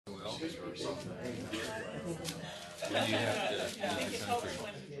or something. Then you have to I think it helps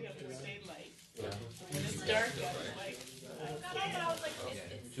when we have to stay late. When it's dark, I'm like,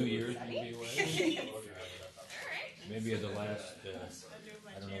 2 years maybe away. Maybe as the last, I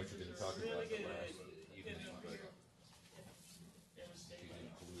don't know what you're going to talk about the last evening, but you can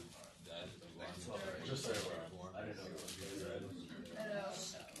include that if you want. Just say what I don't know.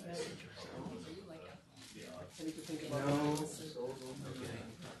 No.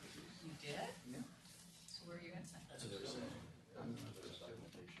 You did? Yeah. So where are you going to sign? That's what they're saying.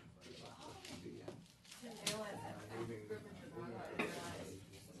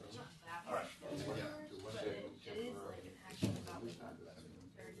 All right.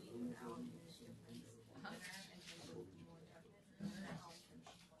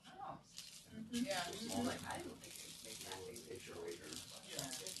 Yeah.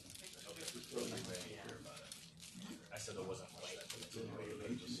 I said there wasn't much that could do.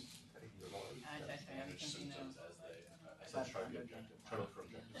 Manage symptoms as they. I said try to look for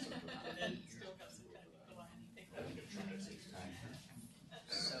objective symptoms. and then still have some kind of line. I think it's trying to see.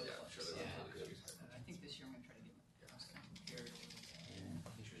 So close. Yeah. I think this year I'm going to try to get my house kind of prepared.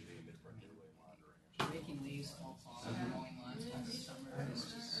 Raking leaves, fall falling, mowing lawns all the summer. It's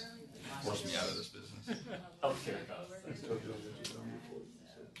just Force me out of this business. Healthcare costs.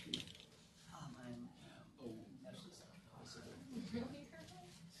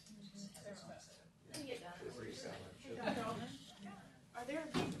 Are there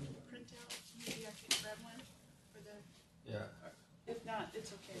printouts? Maybe I can grab one for the. Yeah. If not,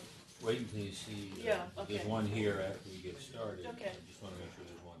 it's okay. Wait until you see. Yeah, okay. There's one here after we get started. Okay. I just want to make sure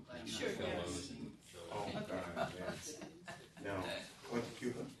there's one. Sure, Fellows yes. and so- Oh, God, yeah. No. Went to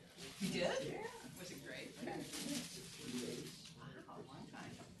Cuba? You did? Was it great? Wow, long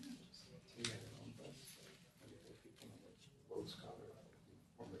time. Rhodes Scholar,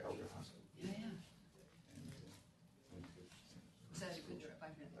 former elder hospital. Yeah. Was that a good trip?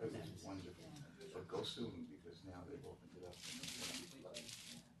 I've been It was wonderful. But go soon because now they've opened it up.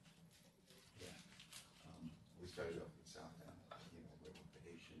 Yeah. We started off in South End, with the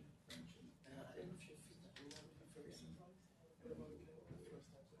Haitian, French, and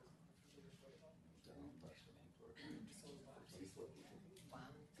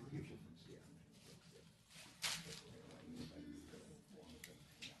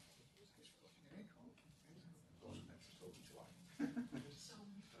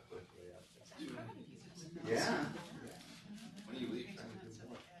yeah. When do you leave?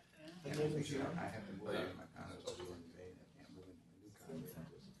 I have to move out of my condo over in May. I can't move into my new condo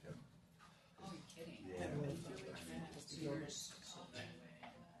until September. Oh, you're kidding. Yeah.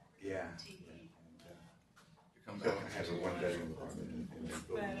 Yeah. You come So back. I have a one-bedroom apartment and then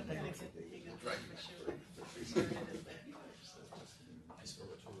go But to I'm the gonna house. get the big Right. I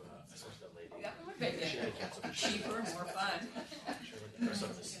spoke to that lady. That would make it cheaper, more fun.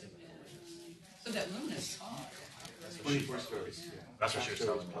 So that room is tall. 24 stories. Yeah. That's what she was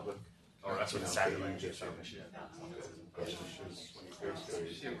telling me. Public. Oh, that's what Saturday she was telling me. She was 23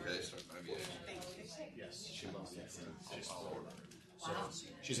 stories. She okay? Start by being. Yes, she loves it. She's all over. So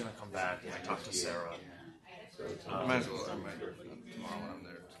she's gonna come back and I talked to Sarah. Might as well. I might tomorrow when I'm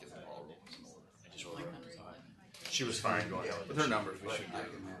there just get the ball rolling some more. I just really want time. She was fine going out with her numbers. We should get.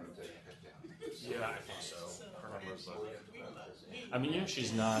 Yeah, I think so. Her numbers look. I mean,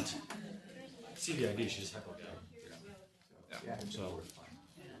 she's not CVID. She's hypochondriac. Yeah. So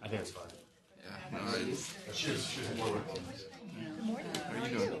I think it's fine. Yeah. No, she's more with them. How are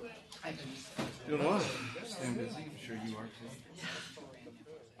you doing? Doing well. Staying busy. I'm sure you are too.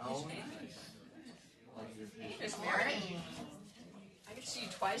 Oh, Miss Mary. I get to see you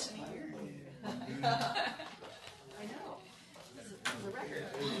twice in a year. I know. For the record.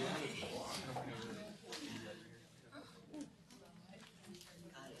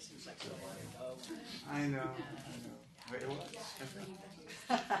 God, it seems like so long ago. I know. Wait, what?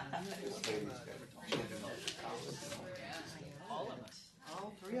 All of us. All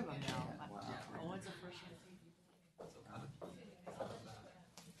three of them now. Owen's the first one.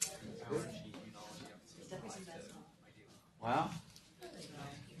 Wow.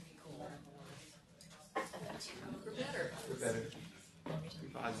 We're better. We're better. Be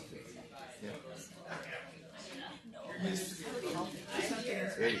positive. Yeah.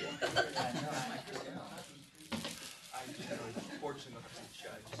 There you go. I'm fortunate enough to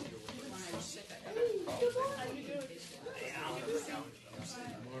judge. When I was sick, I got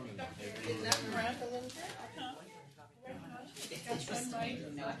Getting up and around a little bit? That's one right.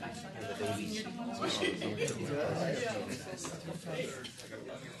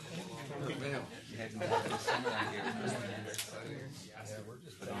 You hadn't had the summer out here. Yeah, we're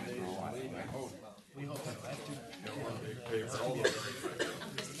just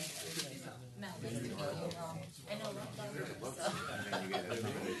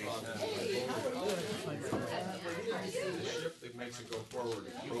forward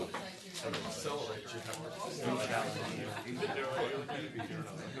and accelerate your effort.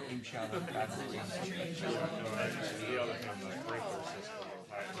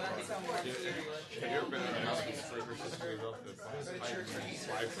 Have you ever been in a house with a sprinkler system goes off the pipe and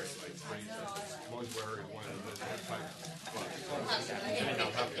vibrate like crazy? I'm always worried when the pipe plugs.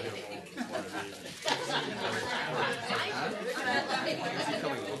 Anyhow, how can you part of it?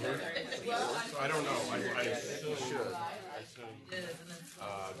 So I don't know. I should. I assume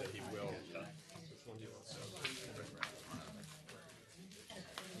that he will. Which one do you want to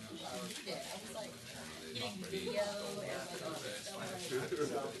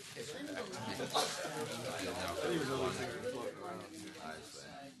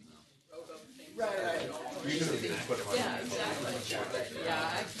Right. You can just put it on. Yeah, exactly.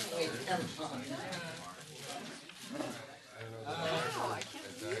 Yeah, I can't wait that long. Oh, I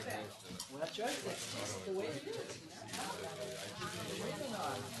can't believe that. Well, that's right. That's just the way it is.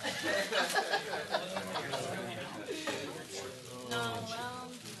 No,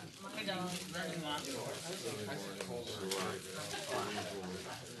 well, my dog doesn't want to. All right.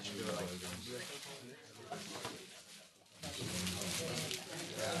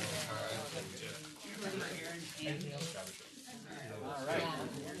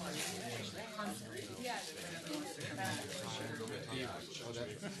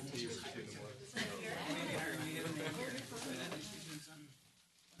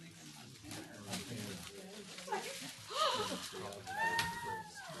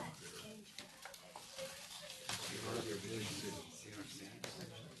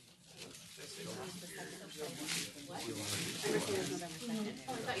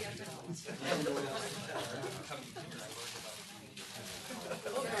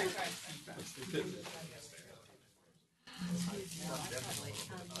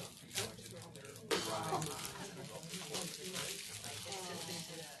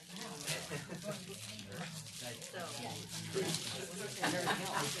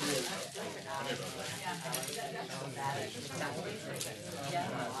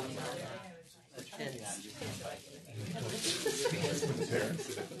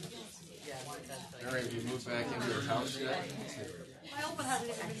 Mary, have you moved back into your house yet? My open hasn't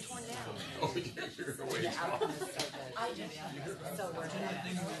even been torn down. Oh, you're away. I just, so we're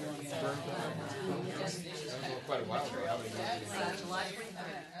Quite a while ago. How many years? July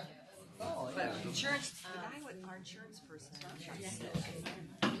 23rd. But insurance, the guy with our insurance person got sick.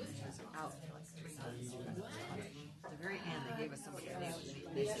 Out for like 3 months. At the very end, they gave us somebody new.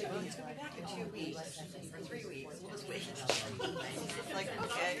 They said, well, he's going to be back in 2 weeks. For 3 weeks. We'll just wait. It's like,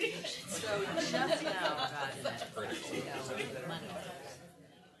 okay. So just now got money.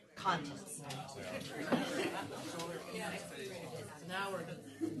 Contents. So now we're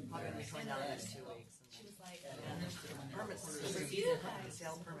probably going to find out in the next 2 weeks. Permits, the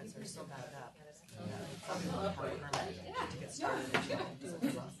sale permits are so backed up. Some people have a permit to get started.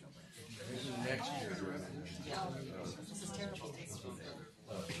 This is next year. Yeah. This is terrible.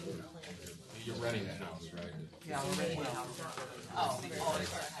 You're renting a house, right? Yeah, we're renting a house. Oh,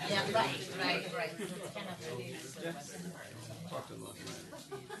 Yeah, right. Talk to them.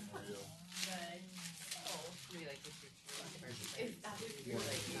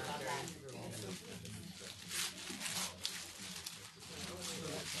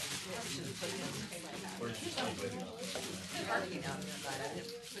 Parking out there, but I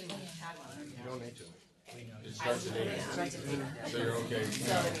didn't put any tag on it. You don't need to. It starts at 8. So you're okay. I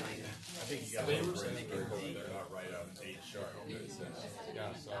think you got to over there, not right out at 8 sharp.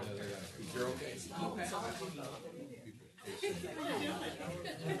 Yeah, so you're okay.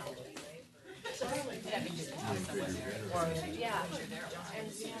 Yeah.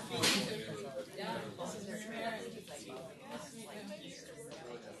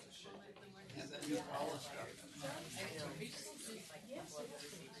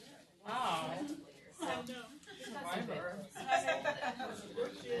 Wow. Survivor.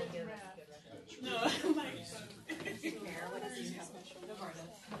 No, I'm like,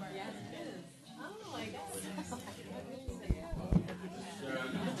 Oh, I guess.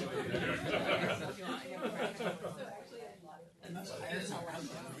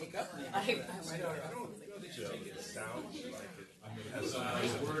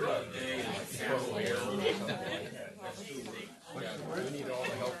 We need all the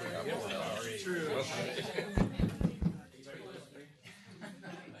help we have. True.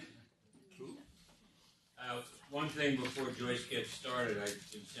 One thing before Joyce gets started, I've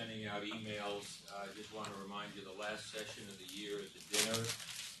been sending out emails. I just want to remind you the last session of the year is a dinner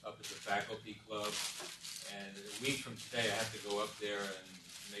up at the faculty club. And a week from today, I have to go up there and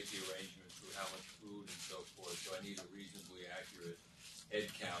make the arrangements for how much food and so forth. So I need a reasonably accurate head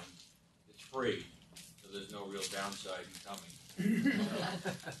count. It's free, so there's no real downside in coming.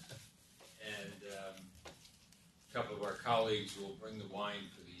 And a couple of our colleagues will bring the wine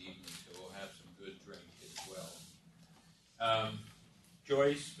for the evening, so we'll have some good drink as well.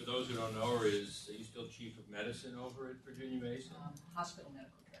 Joyce, for those who don't know her, are you still Chief of Medicine over at Virginia Mason? Hospital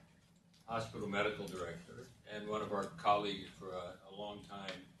medical director. Hospital Medical Director, and one of our colleagues for a long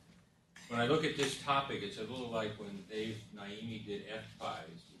time. When I look at this topic, it's a little like when Dave Naimi did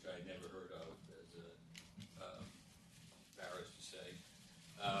F-pies, which I had never heard of, as embarrassed to say.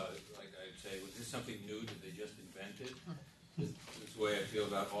 Like I'd say, was this something new that they just invented? This is the way I feel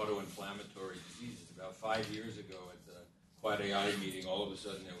about autoinflammatory diseases. About 5 years ago at the Quad AI meeting, all of a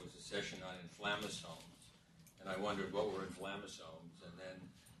sudden there was a session on inflammasomes, and I wondered what were inflammasomes, and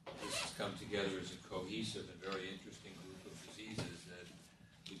then this has come together as a cohesive and very interesting group of diseases that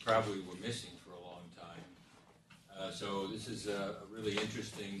we probably were missing for a long time. So this is a really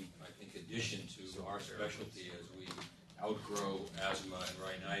interesting, I think, addition to our specialty as we outgrow asthma and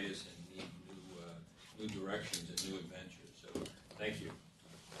rhinitis and need new directions and new adventures. So thank you.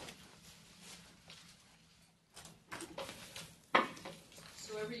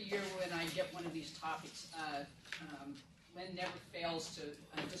 So every year when I get one of these topics, Lynn never fails to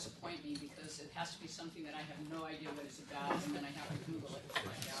disappoint me because it has to be something that I have no idea what it's about, and then I have to Google it to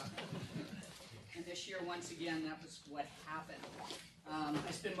find out. And this year, once again, that was what happened.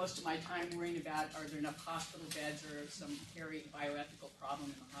 I spend most of my time worrying about are there enough hospital beds or some hairy bioethical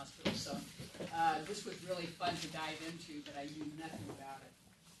problem in the hospital. So this was really fun to dive into, but I knew nothing about it.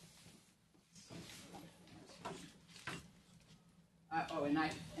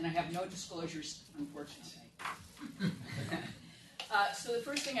 And I have no disclosures, unfortunately. So the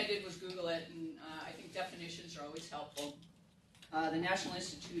first thing I did was Google it, and I think definitions are always helpful. The National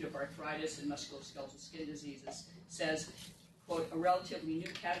Institute of Arthritis and Musculoskeletal Skin Diseases says, quote, a relatively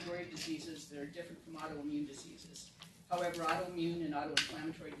new category of diseases that are different from autoimmune diseases. However, autoimmune and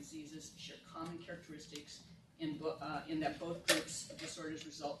autoinflammatory diseases share common characteristics in that both groups of disorders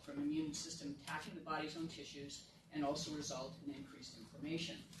result from immune system attacking the body's own tissues and also result in increased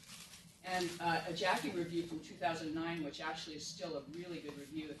inflammation. And a Jackie review from 2009, which actually is still a really good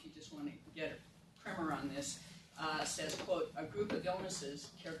review if you just want to get a primer on this, says, quote, a group of illnesses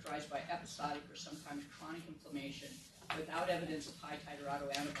characterized by episodic or sometimes chronic inflammation without evidence of high-titer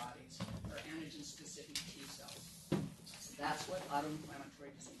autoantibodies or antigen-specific T cells. So that's what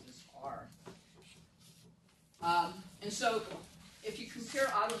autoinflammatory diseases are. And so if you compare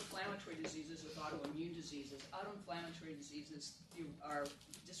autoinflammatory diseases with autoimmune diseases are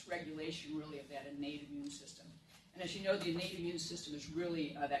dysregulation really of that innate immune system. And as you know, the innate immune system is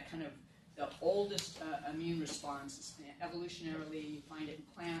really that kind of the oldest immune response. Evolutionarily, you find it in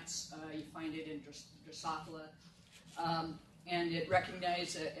plants, you find it in Drosophila, and it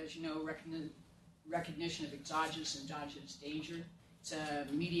recognizes, as you know, recognition of exogenous and endogenous danger. It's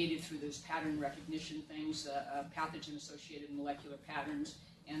mediated through those pattern recognition things, pathogen-associated molecular patterns,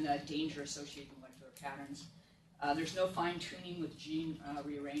 and danger-associated molecular patterns. There's no fine-tuning with gene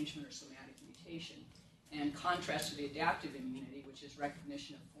rearrangement or somatic mutation. And contrast to the adaptive immunity, which is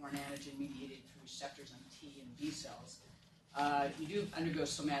recognition of foreign antigen mediated through receptors on T and B cells, you do undergo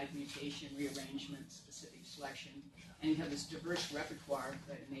somatic mutation, rearrangement, specific selection, and you have this diverse repertoire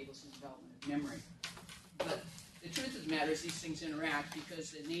that enables the development of memory. But the truth of the matter is these things interact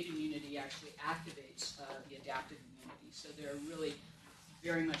because the innate immunity actually activates the adaptive immunity. So they're really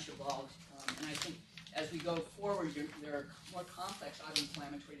very much evolved. And I think as we go forward, there are more complex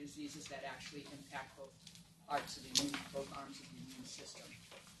autoinflammatory diseases that actually impact both parts of the immune, both arms of the immune system.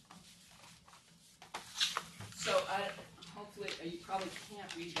 So hopefully, you probably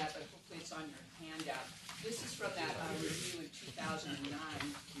can't read that, but hopefully it's on your handout. This is from that review in 2009,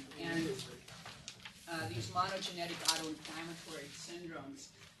 and these monogenic autoinflammatory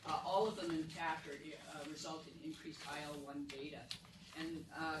syndromes, all of them in fact result in increased IL-1 beta. And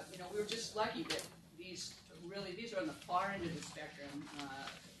we were just lucky that these are on the far end of the spectrum.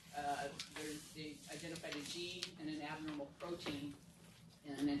 They identified a gene and an abnormal protein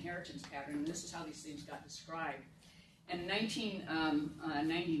and an inheritance pattern, and this is how these things got described. And in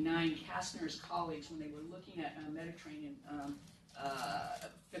 1999, Kastner's colleagues, when they were looking at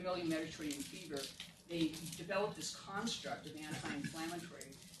familial Mediterranean fever, they developed this construct of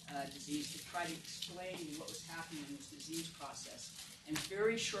anti-inflammatory disease to try to explain what was happening in this disease process. And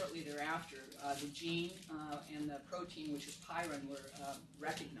very shortly thereafter, the gene and the protein, which is pyrin, were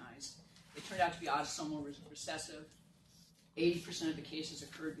recognized. They turned out to be autosomal recessive. 80% of the cases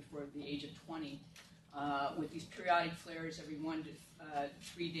occurred before the age of 20. With these periodic flares every 1 to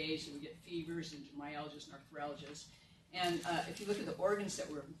 3 days, we would get fevers and myalgias and arthralgias. And if you look at the organs that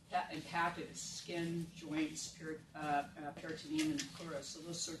were impacted, it's skin, joints, peritoneum, and pleura, so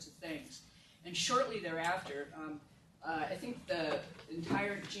those sorts of things. And shortly thereafter, I think the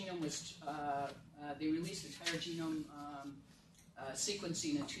entire genome was, they released entire genome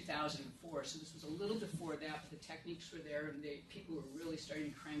sequencing in 2004, so this was a little before that, but the techniques were there, and people were really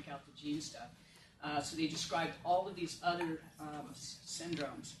starting to crank out the gene stuff. So they described all of these other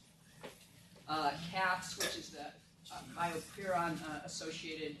syndromes. CAPS, which is the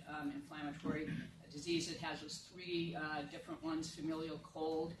biopurin-associated inflammatory disease. It has those three different ones: familial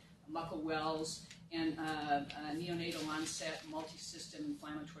cold, Muckle-Wells, and neonatal onset multi-system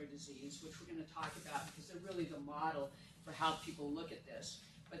inflammatory disease, which we're going to talk about because they're really the model for how people look at this.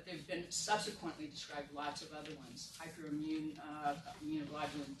 But they've been subsequently described lots of other ones: hyperimmune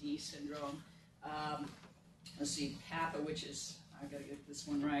immunoglobulin D syndrome. Let's see, PAPA, which is, I've got to get this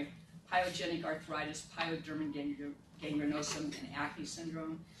one right, pyogenic arthritis, pyoderma gangrenosum, and acne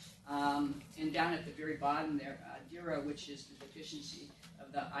syndrome. And down at the very bottom there, DIRA, which is the deficiency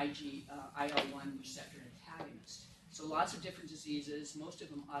of the IL-1 receptor antagonist. So lots of different diseases, most of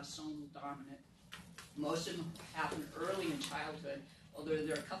them autosomal dominant. Most of them happen early in childhood, although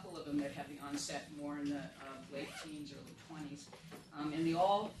there are a couple of them that have the onset more in the late teens, early 20s. And they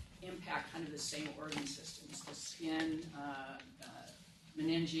all impact kind of the same organ systems: the skin,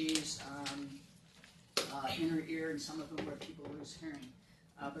 meninges, inner ear, and some of them where people lose hearing.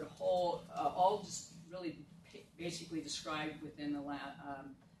 But all just really basically described within the last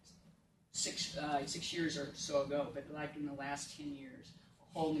 6 years or so ago, but like in the last 10 years,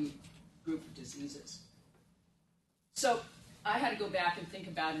 a whole new group of diseases. So I had to go back and think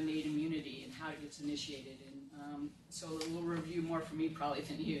about innate immunity and how it gets initiated. And so a little review more for me probably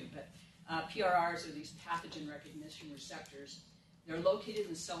than you, but PRRs are these pathogen recognition receptors. They're located in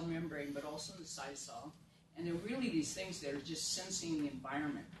the cell membrane, but also in the cytosol. And they're really these things that are just sensing the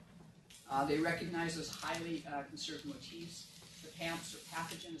environment. They recognize those highly conserved motifs. The PAMPs are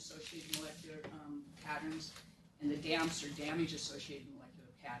pathogen-associated molecular patterns, and the DAMPs are damage-associated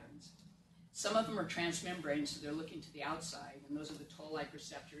molecular patterns. Some of them are transmembrane, so they're looking to the outside, and those are the toll-like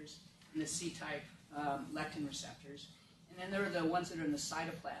receptors and the C-type lectin receptors. And then there are the ones that are in the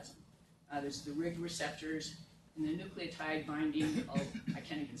cytoplasm. There's the RIG receptors and the nucleotide binding, I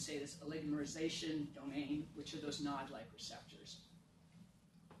can't even say this, oligomerization domain, which are those NOD-like receptors.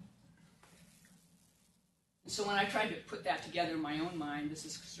 So when I tried to put that together in my own mind, this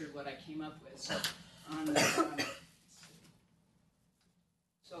is sort of what I came up with. So,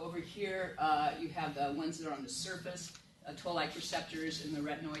 so over here, you have the ones that are on the surface, toll-like receptors, and the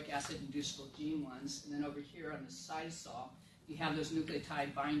retinoic acid-inducible gene ones. And then over here on the cytosol, you have those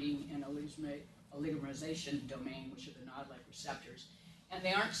nucleotide binding and oligomerization domain, which are the NOD-like receptors. And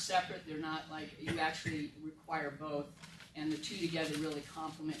they aren't separate. They're not like, you actually require both. And the two together really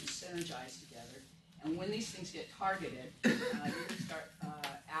complement and synergize together. And when these things get targeted, you're going to start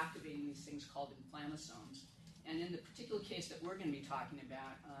activating these things called inflammasomes. And in the particular case that we're going to be talking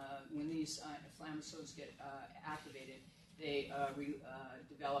about, when these inflammasomes get activated, they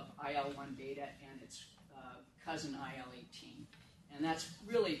develop IL-1 beta and its cousin IL-18. And that's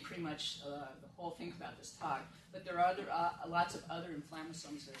really pretty much the whole thing about this talk. But there are lots of other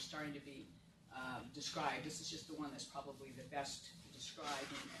inflammasomes that are starting to be described. This is just the one that's probably the best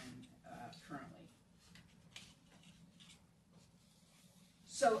described and currently.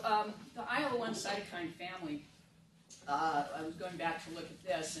 So the IL-1 cytokine family, I was going back to look at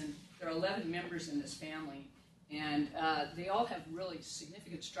this, and there are 11 members in this family, and they all have really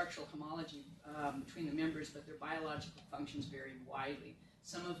significant structural homology between the members, but their biological functions vary widely.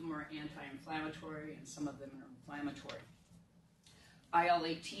 Some of them are anti-inflammatory, and some of them are inflammatory.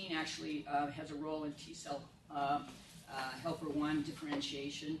 IL-18 actually has a role in T-cell helper 1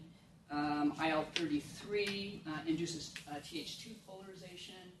 differentiation. IL-33 induces Th2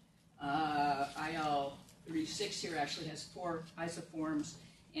 polarization. IL-36 here actually has 4 isoforms,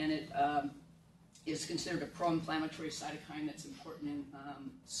 and it is considered a pro-inflammatory cytokine that's important in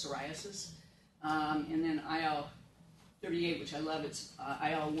psoriasis. And then IL-38, which I love, it's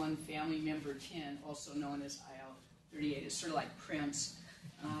IL-1 family member 10, also known as IL-38. It's sort of like Prince.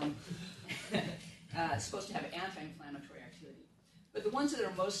 It's supposed to have anti-inflammatory activity. But the ones that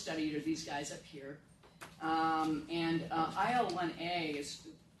are most studied are these guys up here. And IL-1A is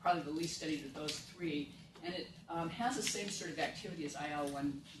probably the least studied of those three. And it has the same sort of activity as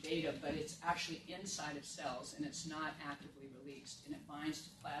IL-1 beta, but it's actually inside of cells, and it's not actively released. And it binds to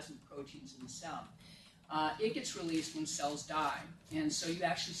plasma proteins in the cell. It gets released when cells die. And so you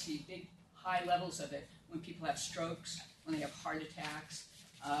actually see big, high levels of it when people have strokes, when they have heart attacks,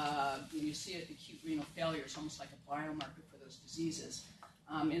 You see it, acute renal failure is almost like a biomarker for those diseases.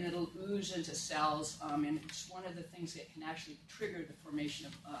 And it'll ooze into cells, and it's one of the things that can actually trigger the formation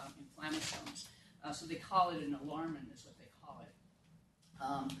of inflammasomes. So they call it an alarmin, is what they call it.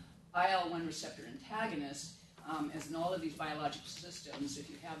 IL-1 receptor antagonist, as in all of these biological systems, if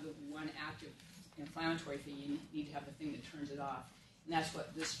you have the one active inflammatory thing, you need to have the thing that turns it off. And that's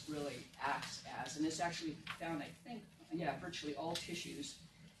what this really acts as. And it's actually found, I think, virtually all tissues.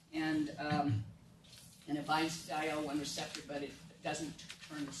 And it binds to the IL-1 receptor, but it doesn't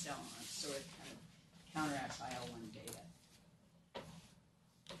turn the cell on. So it kind of counteracts IL-1 beta.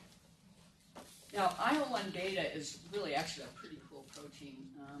 Now, IL-1 beta is really actually a pretty cool protein.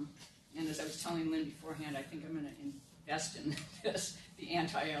 And as I was telling Lynn beforehand, I think I'm going to invest in this, the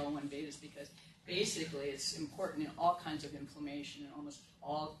anti-IL-1 betas, because basically it's important in all kinds of inflammation in almost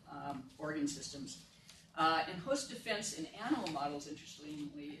all organ systems. In host defense in animal models,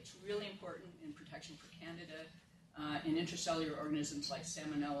 interestingly, it's really important in protection for Candida, in intracellular organisms like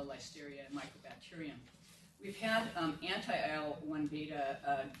Salmonella, Listeria, and Mycobacterium. We've had anti-IL-1 beta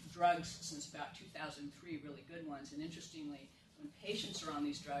drugs since about 2003, really good ones. And interestingly, when patients are on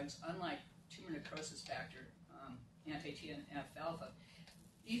these drugs, unlike tumor necrosis factor, anti-TNF-alpha,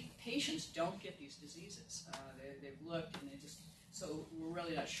 these patients don't get these diseases. They've looked and so we're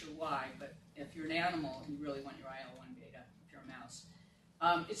really not sure why, but if you're an animal, you really want your IL-1 beta if you're a mouse.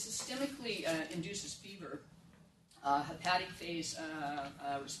 It systemically induces fever, hepatic phase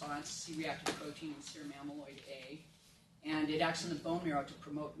response, C-reactive protein and serum amyloid A, and it acts in the bone marrow to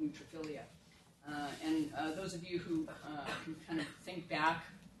promote neutrophilia. And those of you who can kind of think back,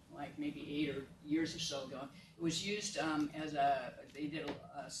 like maybe 8 years or so ago, it was used they did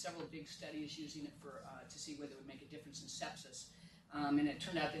several big studies using it to see whether it would make a difference in sepsis. And it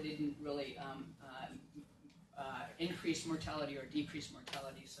turned out that it didn't really increase mortality or decrease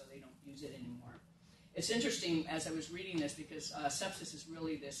mortality, so they don't use it anymore. It's interesting as I was reading this because sepsis is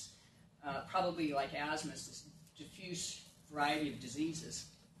really this, probably like asthma, is this diffuse variety of diseases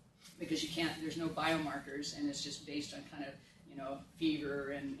because there's no biomarkers and it's just based on kind of,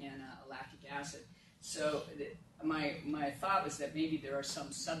 fever and lactic acid. So my thought was that maybe there are some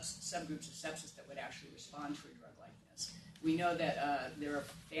subgroups of sepsis that would actually respond to a drug like this. We know that there are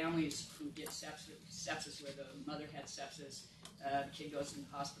families who get sepsis where the mother had sepsis, the kid goes in the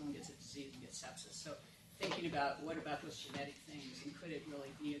hospital and gets a disease and gets sepsis. So thinking about what about those genetic things and could it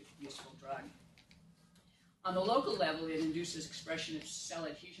really be a useful drug? On the local level, it induces expression of cell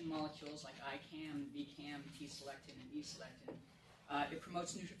adhesion molecules like ICAM, VCAM, T-selectin, and E-selectin. It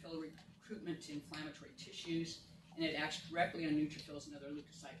promotes neutrophil recruitment to inflammatory tissues, and it acts directly on neutrophils and other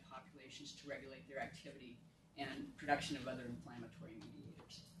leukocyte populations to regulate their activity and production of other inflammatory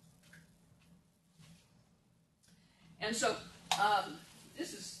mediators. And so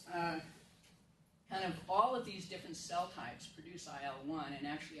this is kind of all of these different cell types produce IL-1, and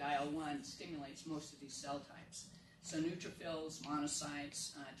actually IL-1 stimulates most of these cell types. So neutrophils,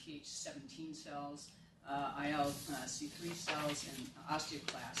 monocytes, Th17 cells, IL-C3 cells, and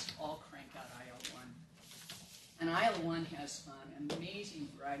osteoclasts all crank out IL-1. And IL-1 has an amazing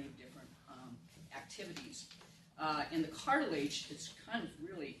variety of different activities. In the cartilage, it's kind of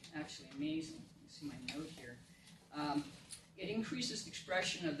really actually amazing. You see my note here. It increases the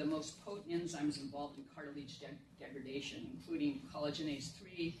expression of the most potent enzymes involved in cartilage degradation, including collagenase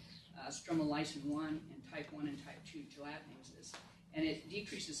 3, stromolysin 1, and type 1 and type 2 gelatinases. And it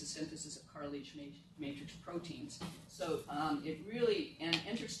decreases the synthesis of cartilage matrix proteins. So it really, and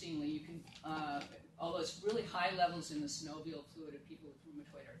interestingly, you can, although it's really high levels in the synovial fluid of people with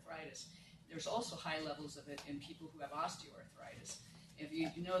rheumatoid arthritis, there's also high levels of it in people who have osteoarthritis. If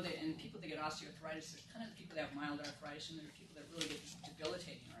you know that in people that get osteoarthritis, there's kind of people that have mild arthritis, and there are people that really get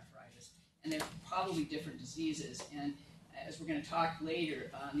debilitating arthritis. And they're probably different diseases. And as we're going to talk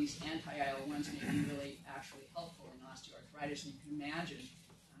later, these anti-IL-1s may be really actually helpful in osteoarthritis. And you can imagine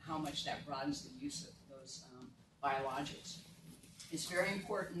how much that broadens the use of those biologics. It's very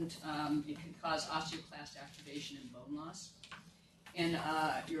important. It can cause osteoclast activation and bone loss. In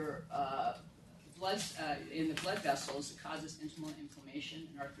in the blood vessels, it causes intimal inflammation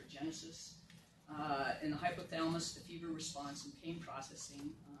and arthrogenesis. In the hypothalamus, the fever response and pain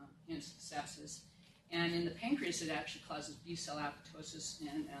processing, hence sepsis. And in the pancreas, it actually causes B-cell apoptosis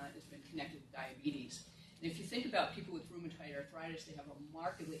and has been connected with diabetes. And if you think about people with rheumatoid arthritis, they have a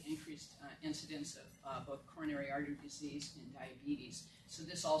markedly increased incidence of both coronary artery disease and diabetes. So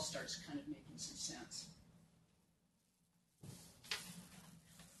this all starts kind of making some sense.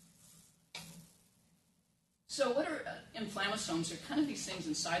 So what are inflammasomes? They're kind of these things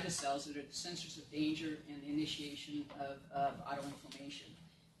inside the cells that are the sensors of danger and the initiation of autoinflammation.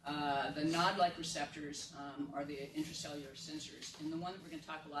 The nod-like receptors are the intracellular sensors, and the one that we're going to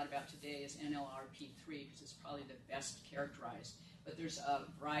talk a lot about today is NLRP3 because it's probably the best characterized. But there's a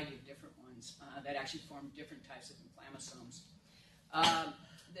variety of different ones that actually form different types of inflammasomes.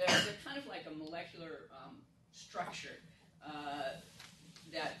 They're kind of like a molecular structure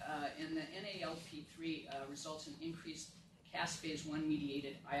that in the NALP3 results in increased caspase-1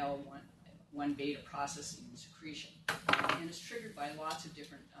 mediated IL-1 beta processing and secretion. And it's triggered by lots of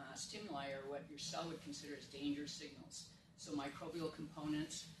different stimuli, or what your cell would consider as danger signals. So microbial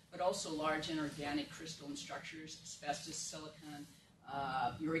components, but also large inorganic crystalline structures, asbestos, silicon,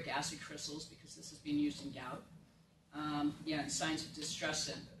 uric acid crystals, because this is being used in gout. And signs of distress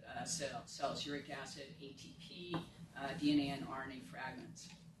cells, uric acid, ATP, DNA and RNA fragments.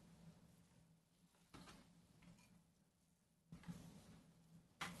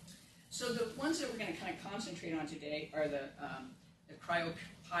 So the ones that we're going to kind of concentrate on today are the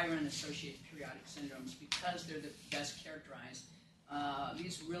cryopyrin-associated periodic syndromes because they're the best characterized.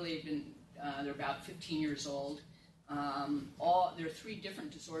 These really have been, they're about 15 years old. There are 3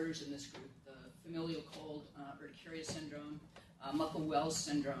 different disorders in this group: the familial cold urticaria syndrome, Muckle-Wells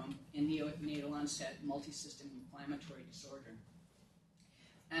syndrome, and neonatal onset multisystem inflammatory disorder.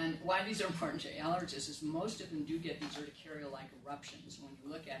 And why these are important to allergists is most of them do get these urticaria-like eruptions. When you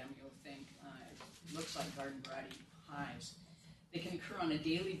look at them, you'll think it looks like garden variety hives. They can occur on a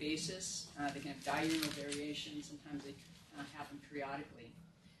daily basis. They can have diurnal variations. Sometimes they happen periodically.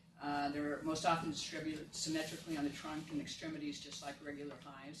 They're most often distributed symmetrically on the trunk and extremities, just like regular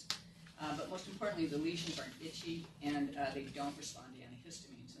hives. But most importantly, the lesions aren't itchy, and they don't respond to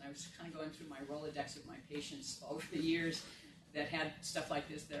antihistamines. And I was kind of going through my Rolodex of my patients over the years that had stuff like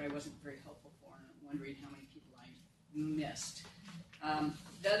this that I wasn't very helpful for, and I'm wondering how many people I missed.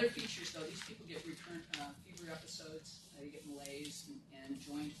 The other features, though, these people get recurrent fever episodes, they get malaise, and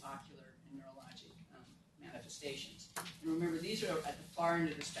joint, ocular, and neurologic manifestations. And remember, these are at the far end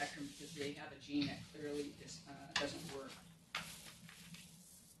of the spectrum because they have a gene that clearly doesn't work.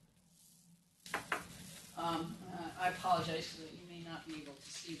 I apologize that you may not be able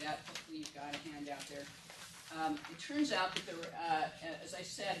to see that. Hopefully you've got a handout there. It turns out that there were, as I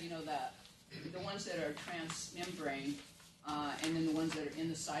said, the ones that are transmembrane and then the ones that are in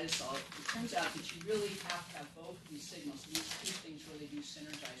the cytosol, it turns out that you really have to have both of these signals. These 2 things really do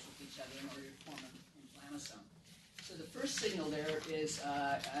synergize with each other in order to form an inflammasome. So the first signal there is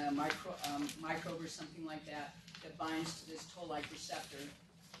a microbe or something like that binds to this toll-like receptor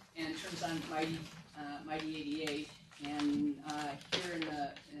and turns on MIDI 88. And here in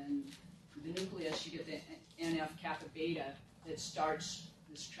the nucleus, you get the NF-kappa beta that starts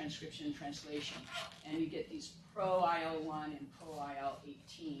this transcription and translation. And you get these pro-IL-1 and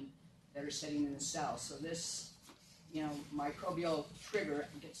pro-IL-18 that are sitting in the cell. So this, microbial trigger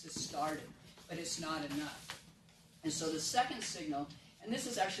gets this started, but it's not enough. And so the second signal, and this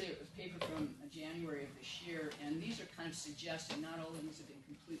is actually a paper from January of this year, and these are kind of suggesting, not all of these have been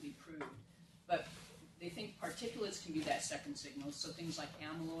completely proved, but they think particulates can be that second signal. So things like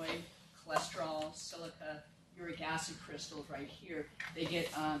amyloid, cholesterol, silica, uric acid crystals right here, they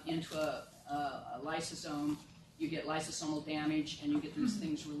get into a lysosome. You get lysosomal damage, and you get these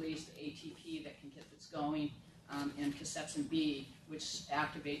things released, ATP that can get this going, and cathepsin B, which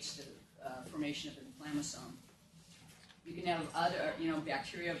activates the formation of an inflammasome. You can have other,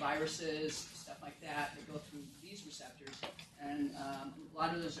 bacteria, viruses, stuff like that go through these receptors, and a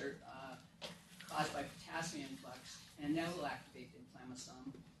lot of those are caused by potassium influx, and that will activate the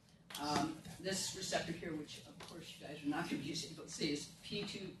inflammasome. This receptor here, which of course you guys are not going to be able to see, is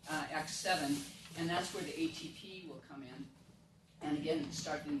P2X7, and that's where the ATP will come in, and again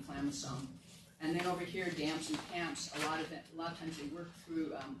start the inflammasome. And then over here, DAMPs and PAMPs, a lot of times they work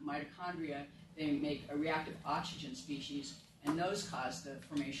through mitochondria. They make a reactive oxygen species, and those cause the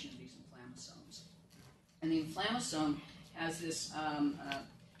formation of these inflammasomes. And the inflammasome has this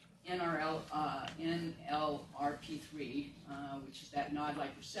NLRP3, which is that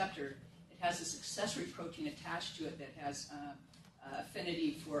nod-like receptor. It has this accessory protein attached to it that has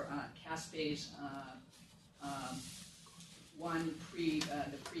affinity for caspase 1,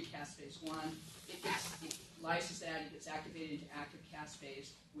 the pre-caspase 1. It lyses that, it gets activated into active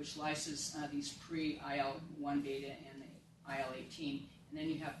caspase, which lyses these pre-IL-1 beta and the IL-18. And then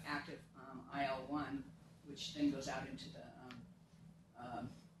you have active IL-1, which then goes out into the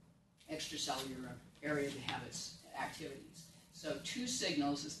extracellular area to have its activities. So 2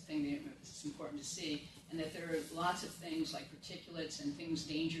 signals is the thing that's important to see, and that there are lots of things like particulates and things,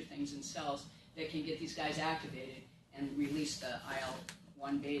 danger things in cells that can get these guys activated and release the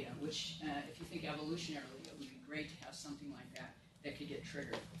IL-1 beta, which if you think evolutionarily, it would be great to have something like that that could get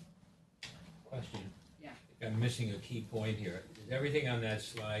triggered. Question. Yeah. I'm missing a key point here. Is everything on that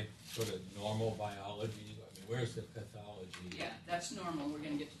slide sort of normal biology? I mean, where's the pathology? Yeah, that's normal. We're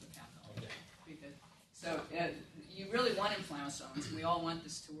going to get to the pathology. Okay. Because, so you really want inflammasomes. We all want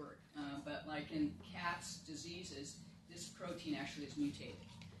this to work. But like in cats' diseases, this protein actually is mutated.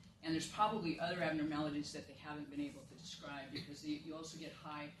 And there's probably other abnormalities that they haven't been able to describe because you also get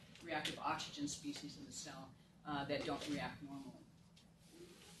high reactive oxygen species in the cell that don't react normally.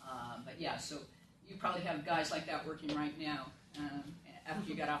 But yeah, so you probably have guys like that working right now after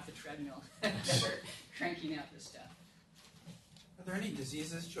you got off the treadmill that are cranking out this stuff. Are there any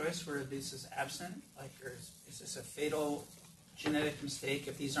diseases, Joyce, where this is absent? Like, or is this a fatal genetic mistake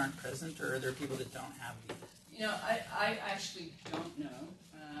if these aren't present, or are there people that don't have these? You know, I actually don't know.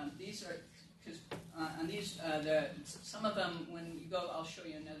 These are, because on these, some of them, when you go, I'll show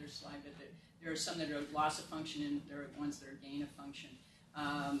you another slide, but there are some that are loss of function and there are ones that are gain of function.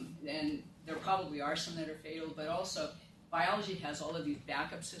 And there probably are some that are fatal, but also biology has all of these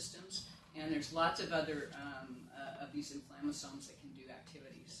backup systems, and there's lots of other of these inflammasomes that can do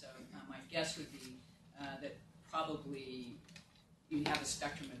activities. So my guess would be that probably you have a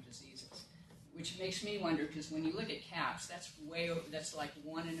spectrum of diseases, which makes me wonder, because when you look at CAPS, that's like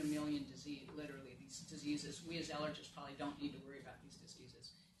 1 in a million disease, literally, these diseases. We as allergists probably don't need to worry about these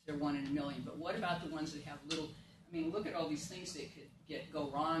diseases. They're 1 in a million. But what about the ones that have little, I mean, look at all these things that could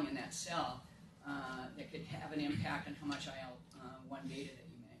go wrong in that cell that could have an impact on how much IL-1 beta that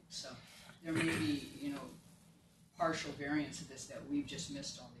you make. So there may be, partial variants of this that we've just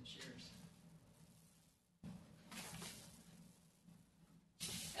missed all these years.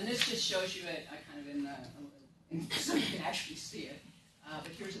 And this just shows you it kind of so you can actually see it.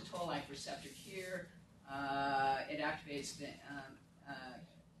 But here's a toll-like receptor here. It activates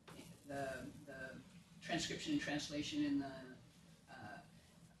the transcription and translation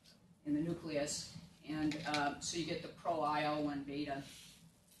in the nucleus, and so you get the pro-IL-1 beta.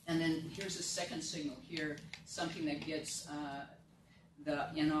 And then here's a second signal here, something that gets the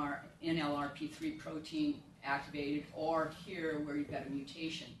NLRP3 protein activated, or here where you've got a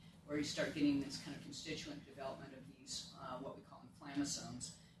mutation, where you start getting this kind of constituent development of these, what we call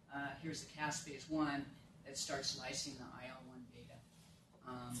inflammasomes. Here's the caspase-1 that starts lysing the IL-1 beta.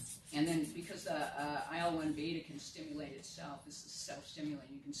 And then because the IL-1 beta can stimulate itself, this is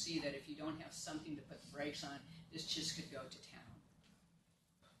self-stimulating, you can see that if you don't have something to put the brakes on, this just could go to town.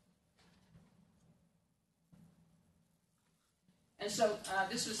 And so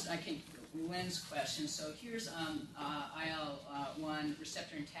this was, I think, Lynn's question. So here's IL-1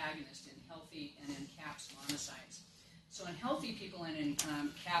 receptor antagonist in healthy and in CAPS monocytes. So in healthy people and in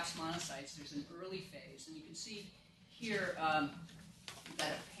CAPS monocytes, there's an early phase. And you can see here, you've got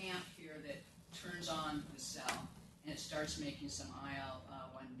a PAMP here that turns on the cell, and it starts making some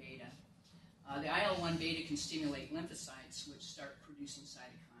IL-1 beta. The IL-1 beta can stimulate lymphocytes, which start producing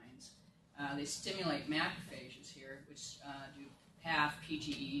cytokines. They stimulate macrophages here, which do PAF,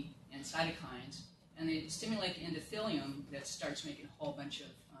 PGE, and cytokines, and they stimulate the endothelium that starts making a whole bunch of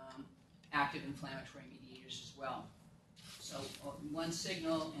active inflammatory mediators as well. So one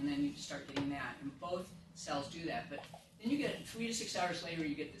signal, and then you start getting that, and both cells do that. But then you get 3 to 6 hours later,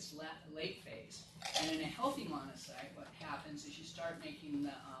 you get this late phase. And in a healthy monocyte, what happens is you start making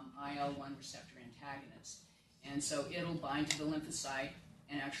the IL-1 receptor antagonist. And so it'll bind to the lymphocyte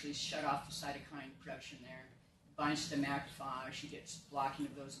and actually shut off the cytokine production there. Binds to the macrophage, you get blocking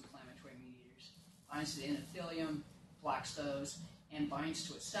of those inflammatory mediators. Binds to the endothelium, blocks those, and binds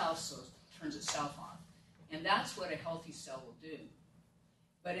to itself, so it turns itself on. And that's what a healthy cell will do.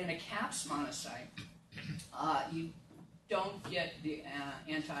 But in a CAPS monocyte, you don't get the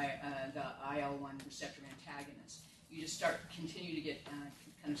IL-1 receptor antagonist. You just continue to get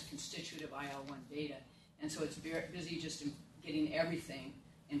kind of constitutive IL-1 beta, and so it's very busy just getting everything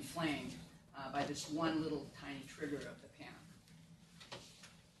inflamed by this one little tiny trigger of the PAMP.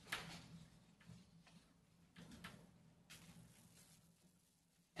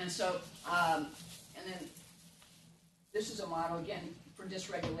 And so, and then this is a model again for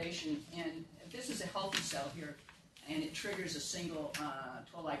dysregulation, and if this is a healthy cell here, and it triggers a single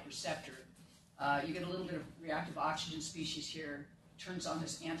toll-like receptor, you get a little bit of reactive oxygen species here, turns on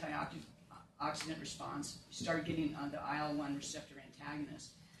this antioxidant response. You start getting on the IL-1 receptor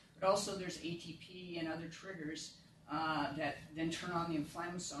antagonist. But also there's ATP and other triggers that then turn on the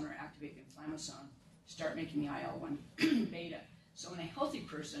inflammasome or activate the inflammasome, start making the IL-1 beta. So in a healthy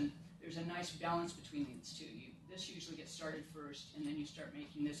person, there's a nice balance between these two. This usually gets started first, and then you start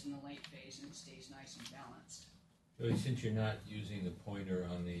making this in the late phase, and it stays nice and balanced. So since you're not using the pointer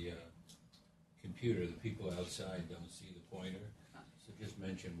on the computer, the people outside don't see the pointer. So just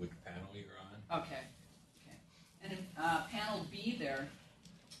mention which panel you're on. Okay. And in panel B there,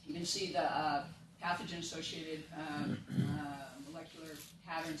 you can see the pathogen-associated molecular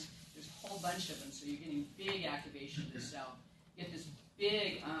patterns. There's a whole bunch of them, so you're getting big activation of the cell. You get this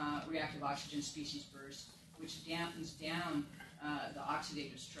big reactive oxygen species burst, which dampens down the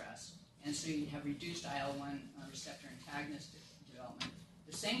oxidative stress. And so you have reduced IL-1 receptor antagonist development.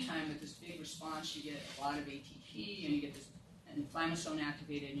 At the same time, with this big response, you get a lot of ATP, and you get this inflammasome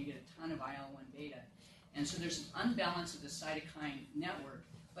activated, and you get a ton of IL-1 beta. And so there's an unbalance of the cytokine network,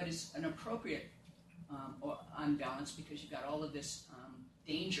 but it's an appropriate unbalance because you've got all of this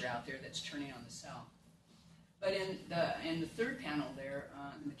danger out there that's turning on the cell. But in the third panel there,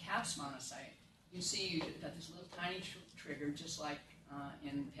 in the CAPS monocyte, you can see you've got this little tiny trigger, just like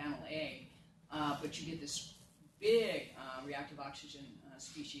in panel A, but you get this big reactive oxygen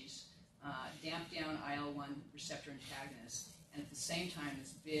species, damp down IL-1 receptor antagonist, and at the same time,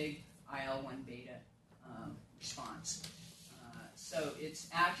 this big IL-1 beta response. So it's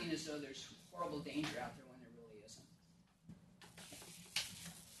acting as though there's horrible danger out there when there really isn't.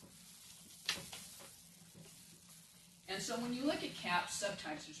 And so when you look at CAPS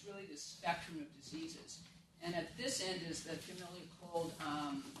subtypes, there's really this spectrum of diseases. And at this end is the familial cold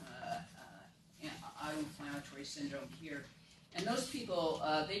autoinflammatory syndrome here. And those people,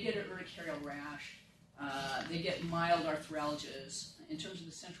 they get an urticarial rash. They get mild arthralgias. In terms of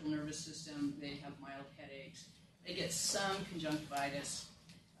the central nervous system, they have mild headaches. They get some conjunctivitis,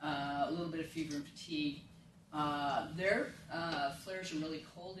 a little bit of fever and fatigue. Their flares are really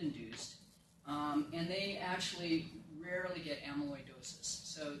cold-induced, and they actually rarely get amyloidosis.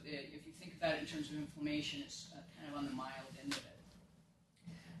 So if you think about it in terms of inflammation, it's kind of on the mild end of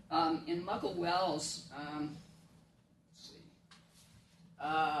it. In Muckle-Wells, let's see,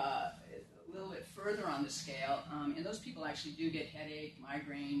 a little bit further on the scale, and those people actually do get headache,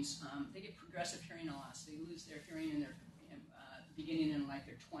 migraines. They get progressive hearing loss. They lose their hearing in their beginning in like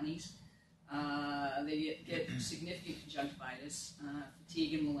their 20s. They get significant conjunctivitis,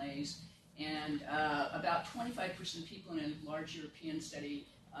 fatigue, and malaise. And about 25% of people in a large European study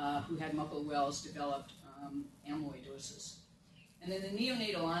who had Muckle-Wells developed amyloidosis. And then the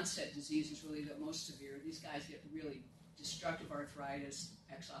neonatal onset disease is really the most severe. These guys get really destructive arthritis,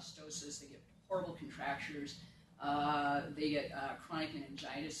 exostosis. They get horrible contractures. They get chronic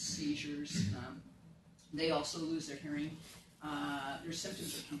meningitis, seizures. They also lose their hearing. Their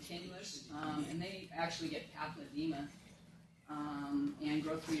symptoms are continuous, and they actually get papilledema and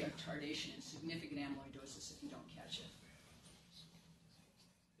growth retardation and significant amyloidosis if you don't catch it.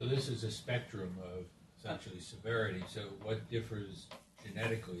 So this is a spectrum of essentially severity. So what differs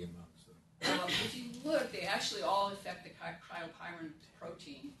genetically amongst them? If you look, they actually all affect the cryopyrin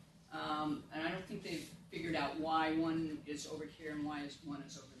protein, and I don't think they've figured out why one is over here and why one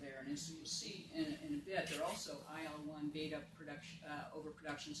is over there. And as you'll see in a bit, there are also IL-1 beta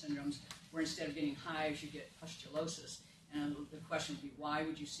overproduction syndromes, where instead of getting hives, you get pustulosis. And the question would be, why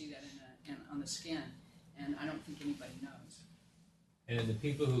would you see that on the skin? And I don't think anybody knows. And in the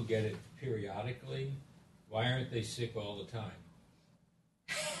people who get it periodically, why aren't they sick all the time?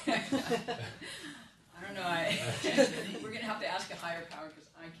 I don't know. We're going to have to ask a higher power because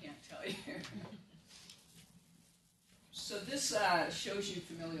I can't tell you. So this shows you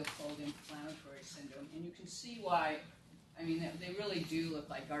familial cold inflammatory syndrome, and you can see why. I mean, they really do look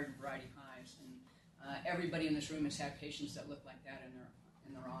like garden variety hives, and everybody in this room has had patients that look like that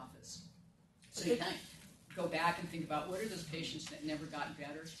in their office. So you kind of go back and think about, what are those patients that never got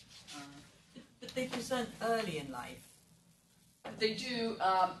better? But they present early in life. They do,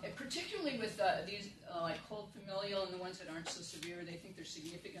 particularly with these like cold familial and the ones that aren't so severe. They think they're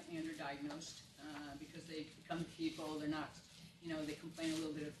significantly underdiagnosed because they become people. They're not, they complain a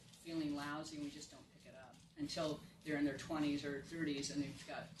little bit of feeling lousy, and we just don't pick it up until they're in their 20s or 30s and they've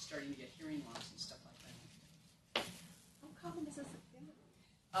starting to get hearing loss and stuff like that. How common is this?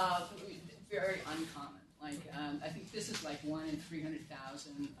 Very uncommon. Like I think this is like 1 in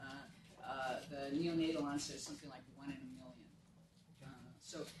 300,000. The neonatal onset is something like 1 in a million.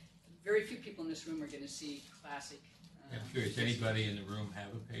 So very few people in this room are going to see classic. I'm curious, anybody in the room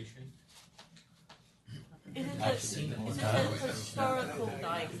have a patient? Is it a historical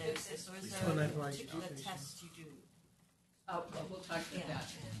diagnosis, or is there a particular test you do? Oh, well, we'll talk about that.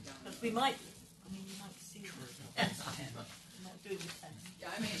 Because we might see it. I'm not doing the test. Yeah,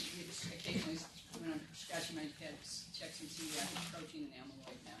 I mean, we just occasionally, when I'm scratching my head, check some C-reactive protein and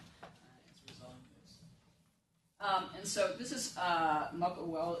amyloid now as a result of this. And so this is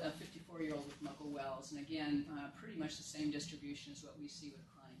Muckle-Wells, a 54-year-old with Muckle-Wells, and again, pretty much the same distribution as what we see with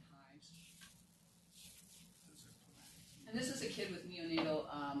chronic hives. And this is a kid with neonatal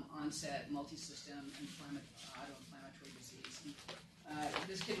onset multisystem autoinflammatory disease.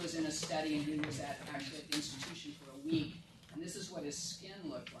 This kid was in a study, and he was actually at the institution for a week. And this is what his skin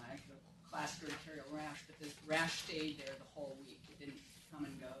looked like, the classic urticarial rash, but the rash stayed there the whole week. It didn't come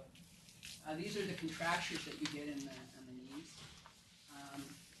and go. These are the contractures that you get in the knees.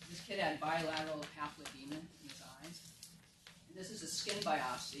 This kid had bilateral papilledema in his eyes. And this is a skin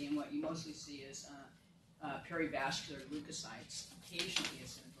biopsy, and what you mostly see is perivascular leukocytes, occasionally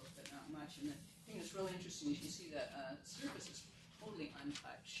eosinophils, but not much. And the thing that's really interesting is you see the surface is totally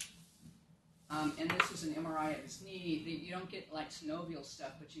untouched. And this was an MRI of his knee. You don't get like synovial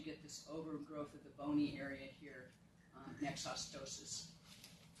stuff, but you get this overgrowth of the bony area here, nexostosis.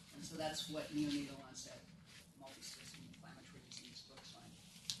 And so that's what neonatal onset multisystem inflammatory disease looks like.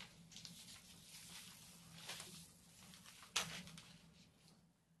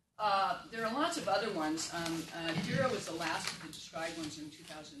 There are lots of other ones. Dira was the last of the described ones in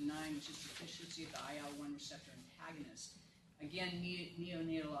 2009, which is deficiency of the IL-1 receptor antagonist. Again,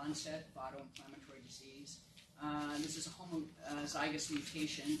 neonatal onset of autoinflammatory disease. This is a homozygous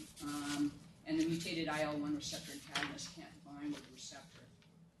mutation, and the mutated IL-1 receptor antagonist can't bind with the receptor.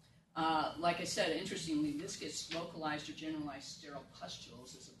 Like I said, interestingly, this gets localized or generalized sterile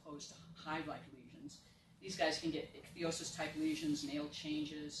pustules as opposed to hive-like lesions. These guys can get ichthyosis-type lesions, nail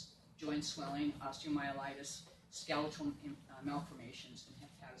changes, joint swelling, osteomyelitis, skeletal malformations, and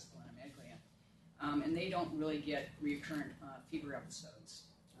hepatosplenomegalia. And they don't really get recurrent fever episodes.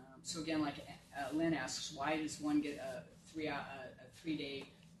 So again, like Lynn asks, why does one get a 3-day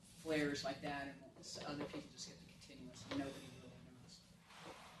flares like that, and other people just get the continuous? Nobody really knows.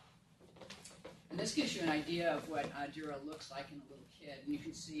 And this gives you an idea of what Dura looks like in a little kid. And you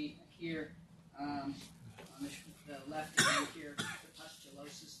can see here on the left hand here, the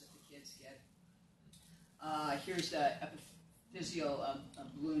pustulosis that the kids get. Here's the epiphyseal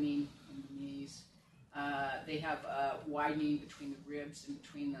ballooning in the knees. They have widening between the ribs and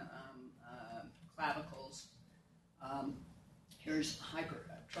between the clavicles. Here's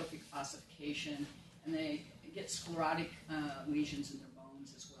hypertrophic ossification, and they get sclerotic lesions in their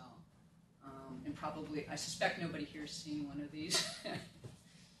bones as well. And probably, I suspect nobody here has seen one of these.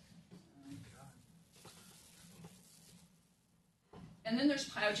 And then there's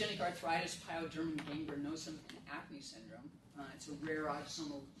pyogenic arthritis, pyoderma gangrenosum, and acne syndrome. It's a rare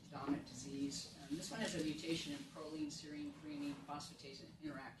autosomal dominant disease. This one has a mutation in proline, serine, threonine, phosphatase, and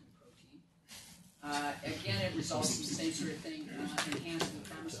interacting protein. Again, it results in the same sort of thing, enhancing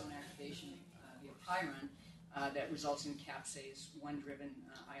inflammasome activation via pyron that results in capsase-1-driven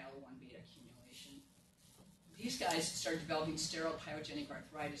IL-1 beta accumulation. These guys start developing sterile pyogenic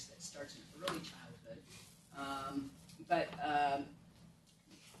arthritis that starts in early childhood.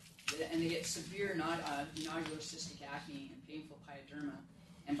 And they get severe nodular cystic acne and painful pyoderma.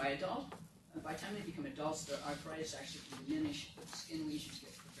 And by the time they become adults, their arthritis actually can diminish, but the skin lesions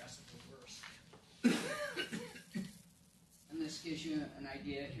get progressively worse. And this gives you an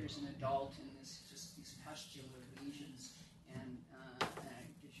idea. Here's an adult, and this just these pustular lesions, and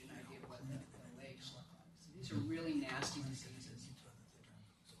it gives you an idea of what the legs look like. So these are really nasty diseases.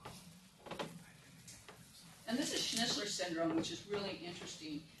 And this is Schnitzler syndrome, which is really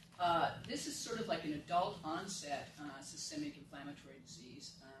interesting. This is sort of like an adult onset systemic inflammatory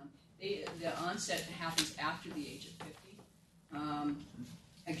disease. The onset happens after the age of 50.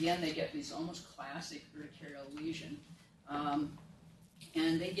 Again, they get these almost classic urticarial lesion.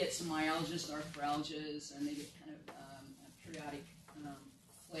 And they get some myalgias, arthralgias, and they get kind of periodic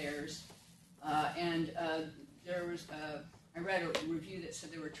flares. There was I read a review that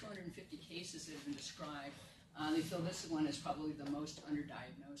said there were 250 cases that have been described. They feel this one is probably the most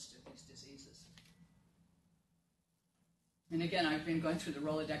underdiagnosed of these diseases. And again, I've been going through the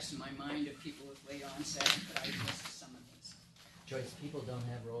Rolodex in my mind of people with late onset, but I missed some of these. Joyce, people don't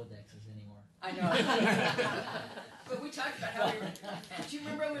have Rolodexes anymore. I know. But we talked about how we were. Do you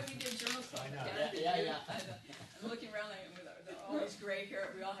remember when we did journal club? I know. Yeah. I'm looking around with all these gray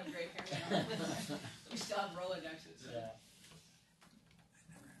hair. We all have gray hair now. We still have Rolodexes. Yeah.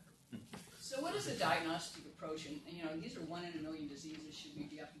 So what is a diagnostic approach? And these are 1 in a million diseases. Should we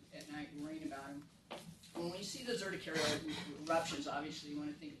be up at night worrying about them? When you see those urticarial eruptions, obviously you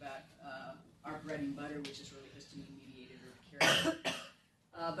want to think about our bread and butter, which is really histamine-mediated urticaria.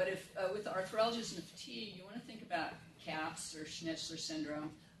 But if with the arthralgias and the fatigue, you want to think about CAPS or Schnitzler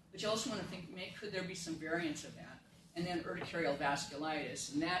syndrome, but you also want to think, could there be some variants of that? And then urticarial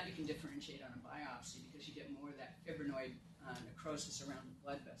vasculitis, and that you can differentiate on a biopsy because you get more of that fibrinoid necrosis around the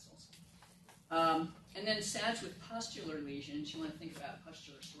blood vessels. And then SADS with pustular lesions, you want to think about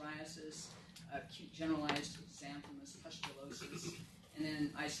pustular psoriasis, acute generalized xanthomas, pustulosis, and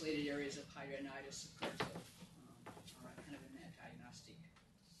then isolated areas of hidradenitis suppurativa are kind of in that diagnostic.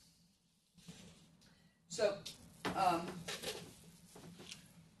 So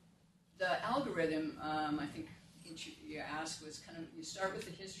the algorithm, I think you asked, was kind of, you start with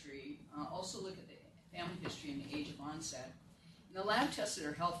the history, also look at the family history and the age of onset. And the lab tests that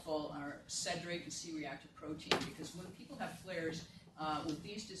are helpful are C-reactive and C-reactive protein, because when people have flares with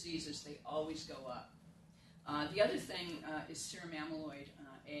these diseases, they always go up. The other thing is serum amyloid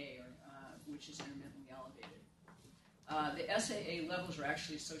A, which is intermittently elevated. The SAA levels are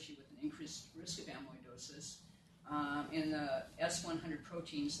actually associated with an increased risk of amyloidosis. And the S100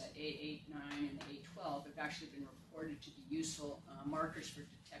 proteins, the A8, 9, and the A12, have actually been reported to be useful markers for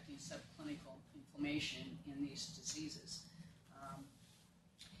detecting subclinical inflammation in these diseases.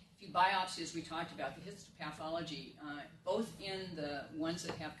 If you biopsy, as we talked about, the histopathology, both in the ones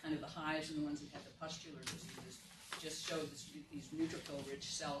that have kind of the hives and the ones that have the pustular diseases, just show these neutrophil-rich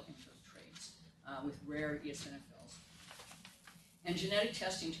cell infiltrates with rare eosinophils. And genetic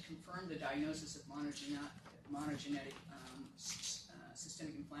testing to confirm the diagnosis of monogenic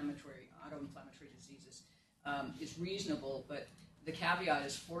systemic inflammatory, autoinflammatory diseases is reasonable, but the caveat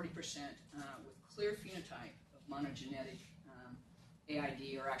is 40% with clear phenotype of monogenic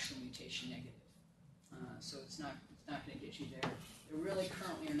AID or actually mutation negative. So it's not going to get you there. There really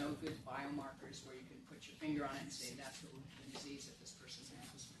currently are no good biomarkers where you can put your finger on it and say that's the disease that this person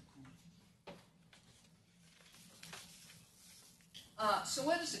has. So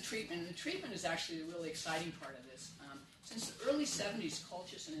what is the treatment? The treatment is actually the really exciting part of this. Since the early 70s,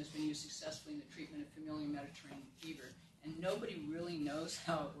 colchicine has been used successfully in the treatment of familial Mediterranean fever, and nobody really knows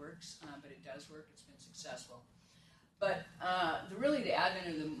how it works, but it does work. It's been successful. But really the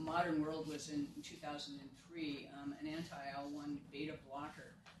advent of the modern world was in 2003. An anti-IL-1 beta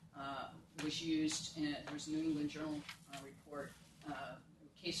blocker was used, and there was a New England Journal report,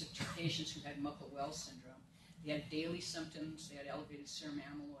 a case of two patients who had Muckle-Wells syndrome. They had daily symptoms, they had elevated serum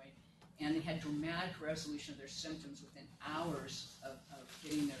amyloid, and they had dramatic resolution of their symptoms within hours of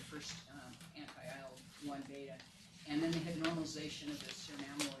getting their first anti-IL-1 beta. And then they had normalization of the serum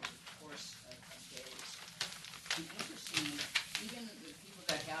amyloid over the course of days. And interestingly, even the people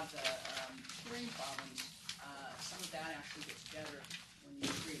that have the hearing problems, some of that actually gets better when you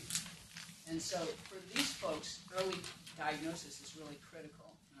treat. And so for these folks, early diagnosis is really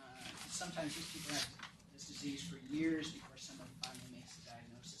critical. Sometimes these people have this disease for years before somebody finally makes the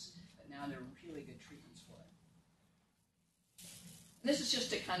diagnosis, but now there are really good treatments for it. And this is just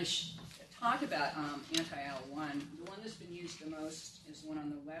to kind of talk about anti-IL-1. The one that's been used the most is the one on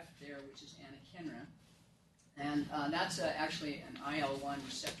the left there, which is anakinra. And that's actually an IL-1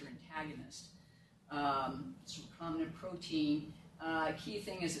 receptor antagonist. It's a recombinant protein. Key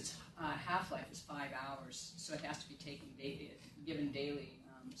thing is its half-life is 5 hours, so it has to be taken given daily,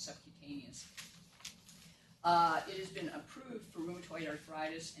 subcutaneous. It has been approved for rheumatoid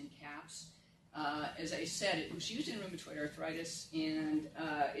arthritis and CAPS. As I said, it was used in rheumatoid arthritis, and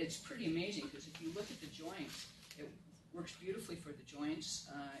it's pretty amazing because if you look at the joints, it works beautifully for the joints.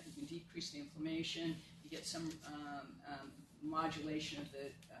 You can decrease the inflammation. You get some modulation of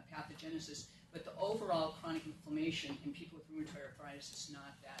the pathogenesis, but the overall chronic inflammation in people with rheumatoid arthritis is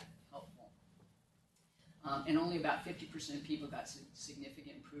not that helpful. And only about 50% of people got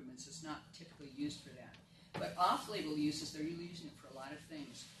significant improvements. It's not typically used for that. But off-label uses, they're using it for a lot of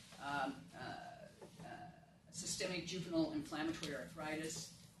things. Systemic juvenile inflammatory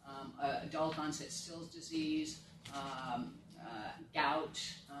arthritis, adult onset Still's disease, gout,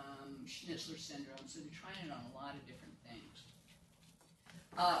 Schnitzler syndrome. So they're trying it on a lot of different things.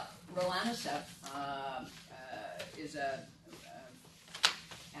 Rilonacept is a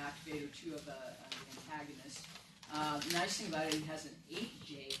activator too of an antagonist. The nice thing about it has an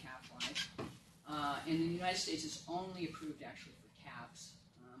 8J half-life. In the United States, it's only approved actually for CAPS.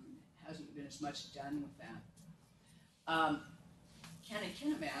 Hasn't been as much done with that.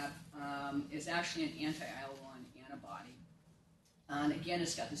 Canakinumab is actually an anti-IL-1 antibody. And again,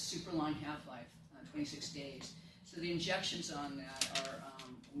 it's got this super long half-life, 26 days. So the injections on that are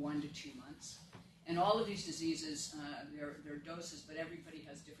 1 to 2 months. And all of these diseases, their doses, but everybody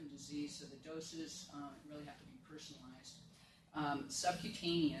has different disease, so the doses really have to be personalized.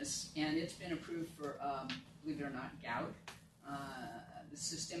 Subcutaneous, and it's been approved for, believe it or not, gout, the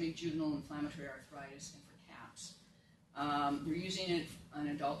systemic juvenile inflammatory arthritis, and for CAPS. They're using it on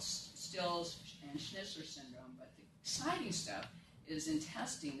adult Still's and Schnitzler syndrome, but the exciting stuff is in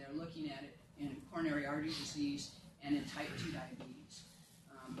testing. They're looking at it in coronary artery disease and in type 2 diabetes.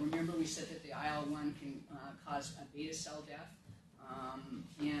 Remember we said that the IL-1 can cause a beta cell death.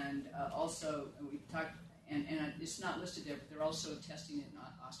 Also, we talked, and it's not listed there, but they're also testing it in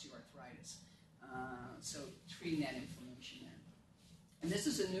osteoarthritis. So treating that inflammation there. And this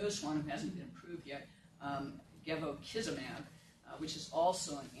is the newest one who hasn't been approved yet, gevokizumab, which is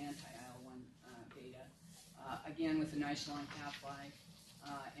also an anti-IL-1 beta, again with a nice long half-life.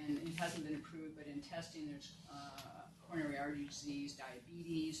 And it hasn't been approved, but in testing there's coronary artery disease,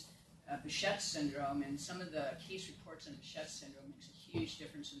 diabetes, Behçet's syndrome, and some of the case reports on Behçet's syndrome makes a huge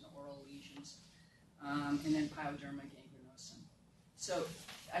difference in the oral lesions, and then pyoderma gangrenosum. So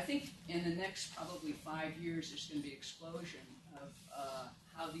I think in the next probably 5 years there's going to be an explosion of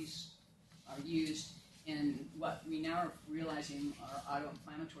how these are used in what we now are realizing are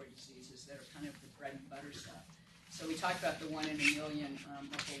autoinflammatory diseases that are kind of the bread and butter stuff. So we talked about the 1 in a million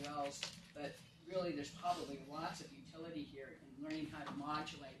Muscle Wells, but really there's probably lots of utility here in learning how to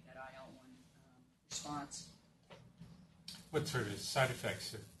modulate that IL-1 response. What sort of side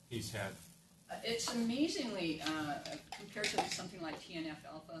effects have these had? It's amazingly, compared to something like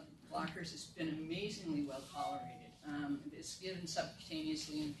TNF-alpha blockers, it's been amazingly well tolerated. It's given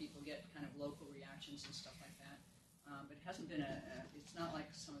subcutaneously and people get kind of local reactions and stuff like that. But it hasn't been it's not like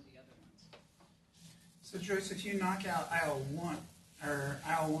some of the other ones. So Joyce, if you knock out IL-1 or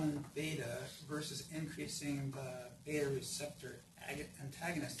IL-1 beta versus increasing the beta receptor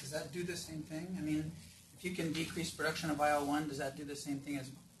antagonist, does that do the same thing? I mean, if you can decrease production of IL-1, does that do the same thing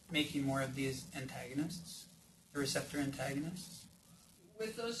as making more of these antagonists, the receptor antagonists?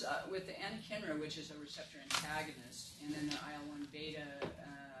 With those, with the anakinra, which is a receptor antagonist, and then the IL-1 beta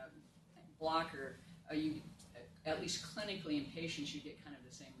blocker, you, at least clinically in patients, you get kind of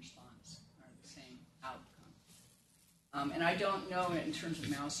the same response or the same outcome. And I don't know in terms of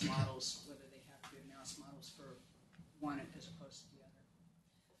mouse models whether they have good mouse models for one as opposed to the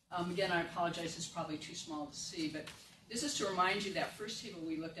other. Again, I apologize, it's probably too small to see, but this is to remind you that first table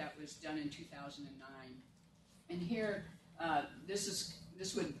we looked at was done in 2009. And here, this is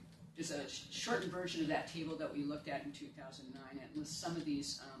a shortened version of that table that we looked at in 2009. It lists some of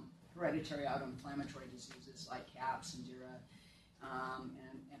these hereditary autoinflammatory diseases like CAPS and DIRA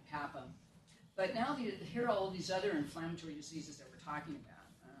and PAPA. But now here are all these other inflammatory diseases that we're talking about.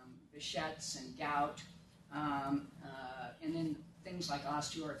 Behçet's and gout, and then things like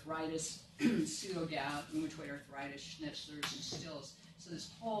osteoarthritis, pseudo-gout, rheumatoid arthritis, Schnitzler's, and Still's. So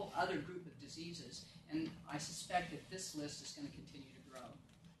this whole other group of diseases, and I suspect that this list is going to continue to grow.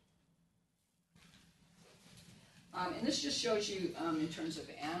 And this just shows you, in terms of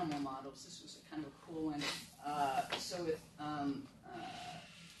animal models, this was a kind of a cool one. So with,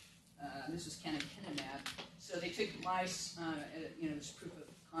 this was canakinumab. So they took mice, this proof of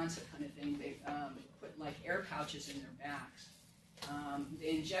concept kind of thing. They put like air pouches in their backs.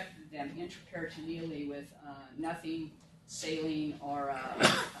 They injected them intraperitoneally with nothing, saline, or a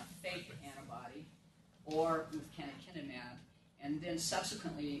fake antibody, or with canakinumab, and then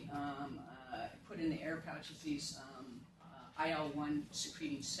subsequently put in the air pouches these IL-1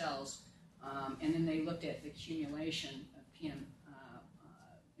 secreting cells, and then they looked at the accumulation of PM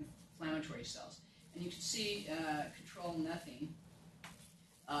inflammatory cells. And you can see control nothing,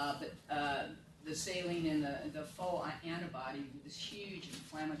 but the saline and the full antibody with this huge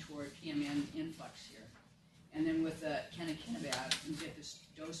inflammatory PMN influx here. And then with the canakinumab, you get this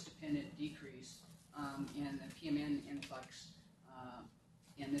dose-dependent decrease in the PMN influx,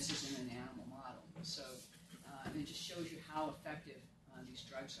 and this is in an animal model. So it just shows you how effective these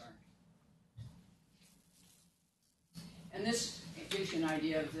drugs are. And this gives you an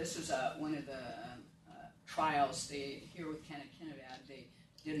idea of, this is one of the trials. Here with canakinumab, they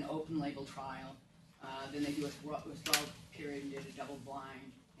did an open-label trial. Then they do a withdrawal period and did a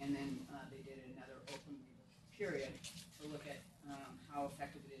double-blind, and then they did another open-label period to look at how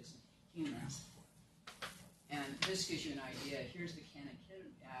effective it is in humans. And this gives you an idea. Here's the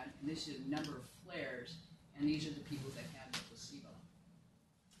canakinumab, and this is the number of flares, and these are the people that had the placebo.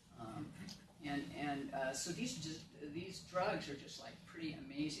 So these drugs are just like pretty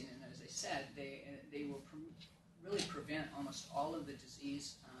amazing, and as I said, they will really prevent almost all of the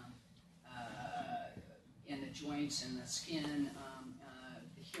disease in the joints and the skin,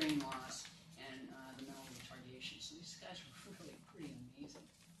 the hearing loss, and the mental retardation. So these guys are really pretty amazing.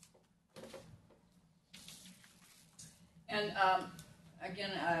 And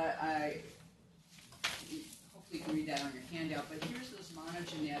again, I hopefully you can read that on your handout, but here's those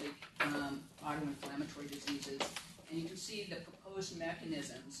monogenetic autoinflammatory diseases, and you can see the proposed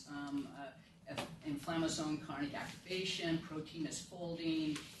mechanisms: inflammasome chronic activation, protein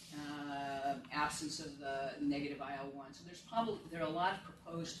misfolding, absence of the negative IL-1. So there are a lot of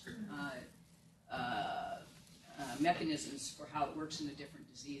proposed mechanisms for how it works in the different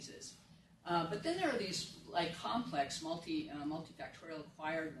diseases. But then there are these like complex, multifactorial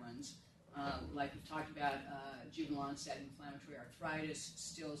acquired ones, like we've talked about juvenile onset inflammatory arthritis,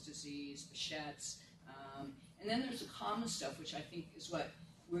 Still's disease, Behçet's, and then there's the common stuff, which I think is what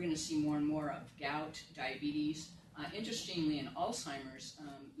we're going to see more and more of: gout, diabetes. Interestingly, in Alzheimer's,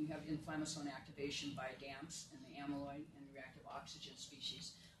 you have inflammasome activation by DAMPs and the amyloid and the reactive oxygen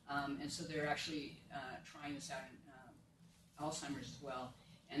species. And so they're actually trying this out in Alzheimer's as well.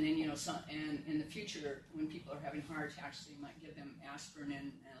 And then, and in the future, when people are having heart attacks, they might give them aspirin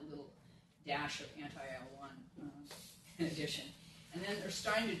and a little dash of anti-IL-1 in addition. And then they're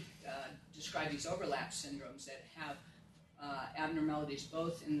starting to describe these overlap syndromes that have abnormalities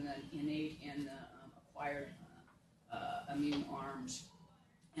both in the innate and the acquired immune arms.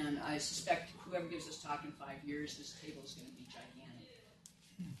 And I suspect whoever gives this talk in 5 years, this table is going to be gigantic.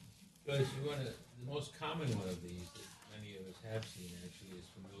 Joyce, the most common one of these that many of us have seen actually is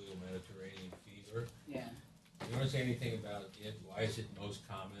familial Mediterranean fever. Yeah. You want to say anything about it? Why is it most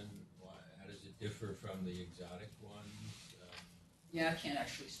common? How does it differ from the exotic ones? Yeah, I can't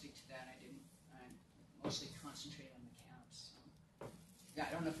actually speak to that. I mostly concentrate on the cats. So. Yeah,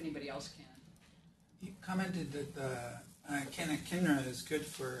 I don't know if anybody else can. You commented that the canakinra is good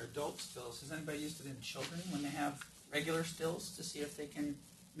for adult stills. Has anybody used it in children when they have regular stills to see if they can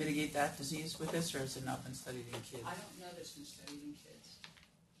mitigate that disease with this, or has it not been studied in kids? I don't know that it's been studied in kids.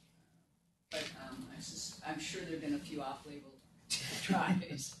 But I'm sure there have been a few off-label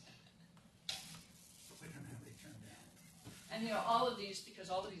tries. We don't know how they turned out. And all of these, because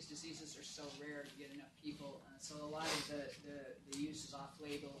all of these diseases are so rare to get enough people, so a lot of the use is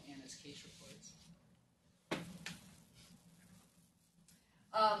off-label and it's case reports.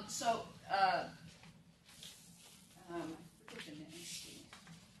 I forget the name.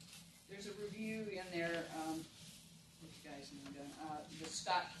 There's a review in there, what you guys know, the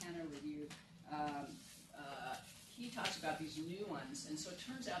Scott Canna review. He talks about these new ones, and so it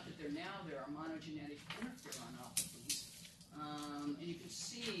turns out that there are monogenetic interferonopathies. And you can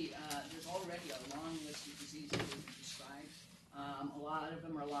see there's already a long list of diseases that we've described. A lot of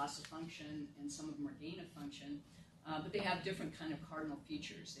them are loss of function, and some of them are gain of function. But they have different kind of cardinal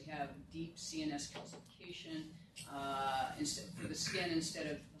features. They have deep CNS calcification. For the skin, instead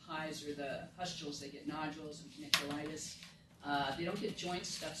of the hives or the pustules, they get nodules and paniculitis. They don't get joint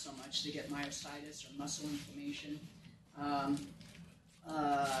stuff so much. They get myositis or muscle inflammation. And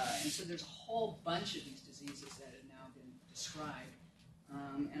so there's a whole bunch of these diseases that have now been described.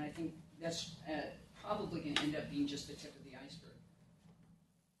 And I think that's probably going to end up being just the tip of the iceberg.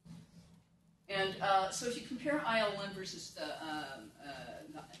 And so if you compare IL-1 versus the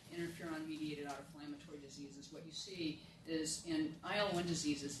interferon-mediated autoinflammatory diseases, what you see is in IL-1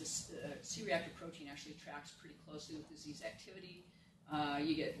 diseases, this C-reactive protein actually tracks pretty closely with disease activity.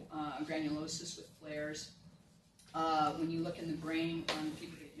 You get granulosis with flares. When you look in the brain,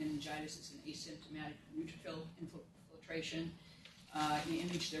 people get meningitis, it's an asymptomatic neutrophil infiltration. You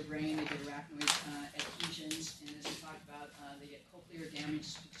image their brain, they get arachnoid adhesions, and as we talked about, they get cochlear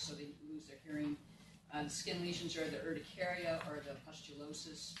damage, so they lose their hearing. The skin lesions are the urticaria or the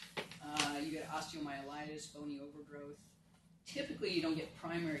pustulosis. You get osteomyelitis, bony overgrowth. Typically, you don't get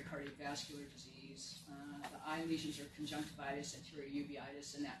primary cardiovascular disease. The eye lesions are conjunctivitis, anterior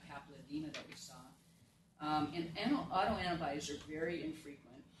uveitis, and that papilledema that we saw. And autoantibodies are very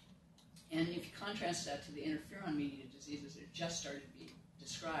infrequent. And if you contrast that to the interferon-mediated diseases that just started to be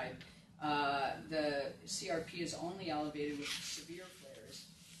described, the CRP is only elevated with severe flares.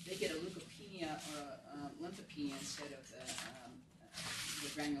 They get a leukopenia or a lymphopenia instead of the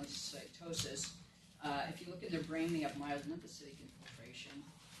granulocytosis. If you look in their brain, they have mild lymphocytic infiltration,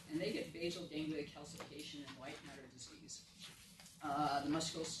 and they get basal ganglia calcification and white matter disease. The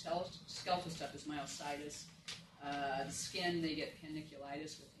musculoskeletal stuff is myositis. The skin, they get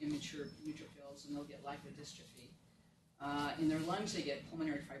paniculitis with immature neutrophils, and they'll get lipodystrophy. In their lungs, they get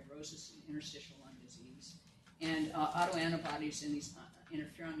pulmonary fibrosis and interstitial lung disease. And autoantibodies in these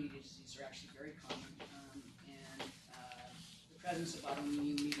interferon-mediated diseases are actually very common. And the presence of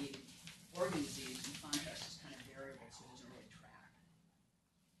autoimmune-mediated organ disease, in contrast, is kind of variable, so it doesn't really track.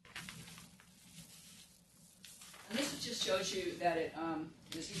 And this just shows you that it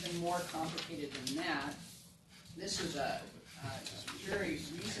is even more complicated than that. This was a very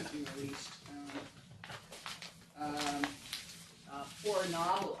recently released 4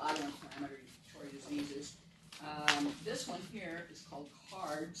 novel autoinflammatory diseases. This one here is called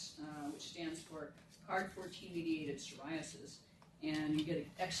CARDS, which stands for CARD14-mediated psoriasis. And you get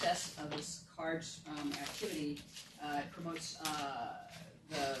excess of this CARDS activity. It promotes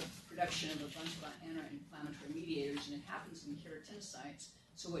the production action of a bunch of anti-inflammatory mediators, and it happens in keratinocytes.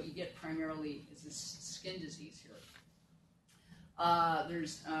 So what you get primarily is this skin disease here.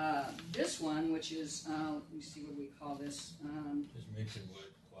 There's this one, which is, let me see, what do we call this? Just mention what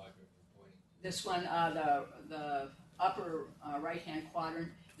quadrant you're pointing to. This one, the upper right-hand quadrant,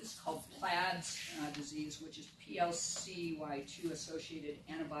 this is called Plaid's disease, which is PLCY2 associated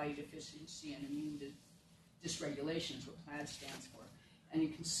antibody deficiency and immune dysregulation is what Plaid stands for. And you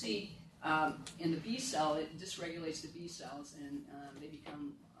can see in the B cell, it dysregulates the B cells and they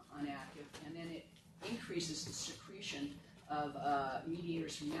become inactive. And then it increases the secretion of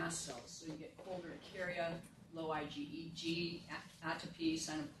mediators from mast cells. So you get cold urticaria, low IgE, atopy,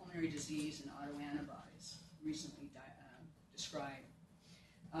 sign of pulmonary disease, and autoantibodies, recently described.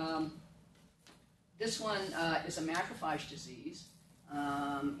 This one is a macrophage disease,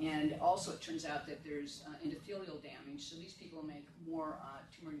 and also it turns out that there's endothelial damage, so these people make more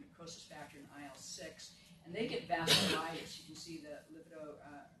tumor necrosis factor and IL-6, and they get vasculitis. You can see the libido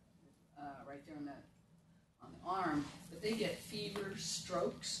right there on the arm, but they get fever,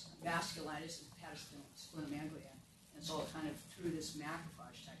 strokes, vasculitis, and hepatosplenomegaly, and it's all kind of through this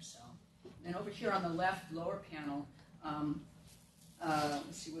macrophage type cell. And over here on the left lower panel,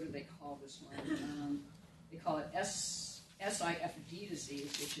 let's see, what do they call this one? They call it SIFD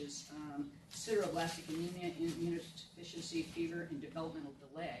disease, which is sideroblastic anemia, immunodeficiency, fever, and developmental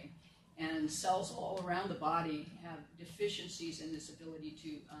delay. And cells all around the body have deficiencies in this ability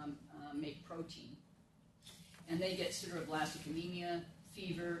to make protein. And they get sideroblastic anemia,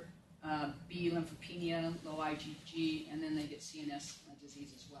 fever, B lymphopenia, low IgG, and then they get CNS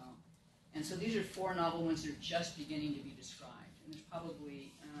disease as well. And so these are 4 novel ones that are just beginning to be described. And there's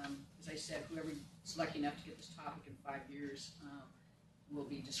probably, as I said, whoever's lucky enough to get this topic in 5 years will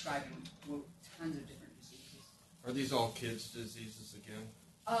be describing tons of different diseases. Are these all kids' diseases again?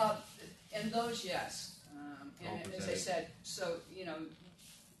 And those, yes. And as I said, so,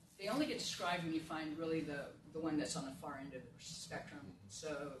 they only get described when you find really the one that's on the far end of the spectrum.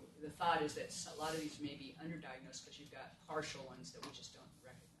 So the thought is that a lot of these may be underdiagnosed because you've got partial ones that we just don't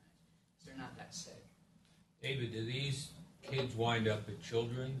recognize. They're not that sick. David, do these kids wind up at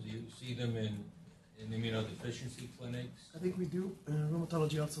Children's? Do you see them in immunodeficiency clinics? I think we do.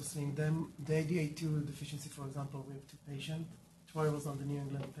 Rheumatology also seeing them. The ADA2 deficiency, for example, we have 2 patients. Troy was on the New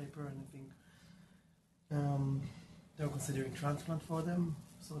England paper, and I think they're considering transplant for them,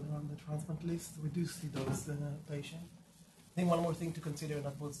 so they're on the transplant list. We do see those patients. I think one more thing to consider, and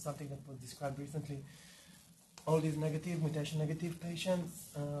that was something that was described recently, all these mutation-negative patients,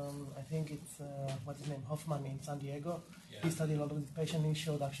 I think it's, what's his name, Hoffman in San Diego. Yeah. He studied a lot of these patients, and he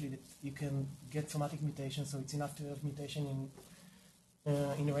showed actually that you can get somatic mutations, so it's enough to have mutation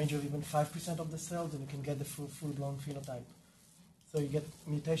in a range of even 5% of the cells, and you can get the full-blown phenotype. So you get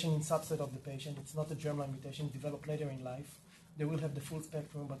mutation in subset of the patient. It's not a germline mutation, developed later in life. They will have the full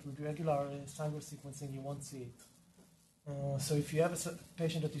spectrum, but with regular Sanger sequencing, you won't see it. So if you have a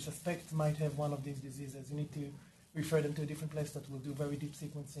patient that you suspect might have one of these diseases, you need to refer them to a different place that will do very deep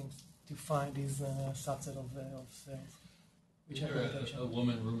sequencing to find these subset of cells. Is there a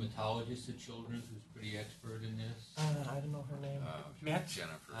woman rheumatologist at Children's who's pretty expert in this? I don't know her name. Matt?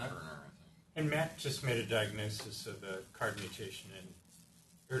 Jennifer Turner, I think. And Matt just made a diagnosis of a card mutation in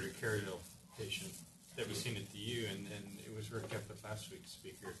urticarial patient that was seen at the U, and it was worked up with last week's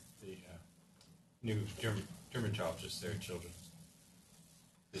speaker, the new dermatologist there at Children's.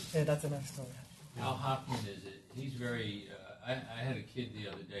 Yeah, that's a nice story. How Hoffman is it? He's very. I had a kid the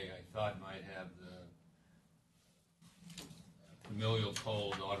other day I thought might have the familial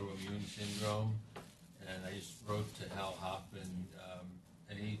cold autoimmune syndrome, and I just wrote to Hal Hoffman,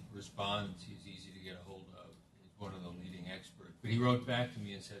 and he responds. He's easy to get a hold of. He's one of the leading experts. But he wrote back to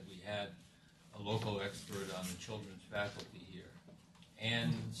me and said we had a local expert on the children's faculty here.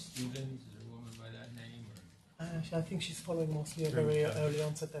 Ann Stevens, is there a woman by that name? Or? I think she's following mostly a very early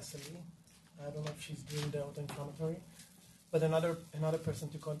onset SLE. I don't know if she's doing the autoinflammatory. But another person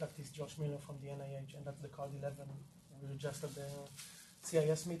to contact is Josh Miller from the NIH, and that's the CARD 11. We were just at the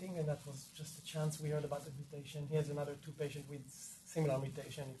CIS meeting, and that was just a chance we heard about the mutation. He has another 2 patients with similar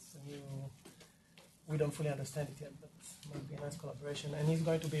mutation. It's a new, we don't fully understand it yet, but it might be a nice collaboration. And he's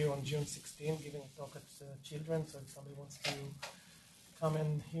going to be here on June 16, giving a talk at Children, so if somebody wants to come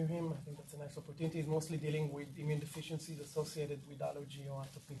and hear him, I think that's a nice opportunity. He's mostly dealing with immune deficiencies associated with allergy or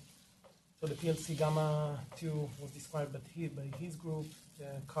atopy. So the PLC gamma 2 was described by his group.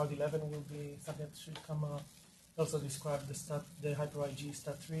 The CARD 11 will be something that should come up. Also described the hyper IgE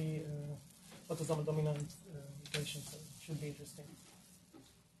STAT3 autosomal dominant mutation. So it should be interesting.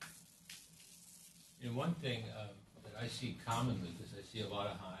 One thing that I see commonly, because I see a lot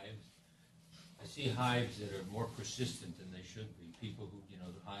of hives, I see hives that are more persistent than they should be. People who,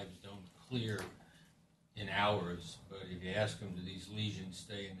 the hives don't clear in hours, but if you ask them, do these lesions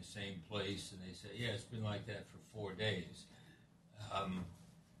stay in the same place? And they say, yeah, it's been like that for 4 days. And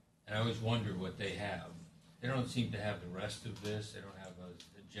I always wonder what they have. They don't seem to have the rest of this. They don't have a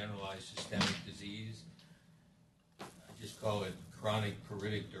generalized systemic disease. I just call it chronic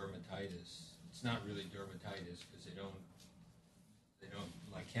pruritic dermatitis. It's not really dermatitis because they don't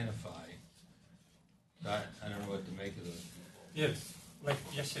lichenify. I don't know what to make of those. Yes, like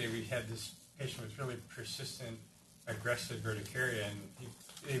yesterday we had this patient with really persistent aggressive urticaria, and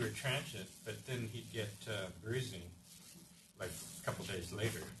they were transient, but then he'd get bruising like a couple days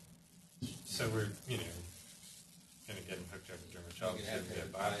later. So we're, going to get him hooked up with dermatologist and get a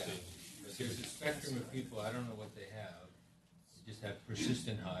biopsy. But there's a spectrum of people, I don't know what they have. They just have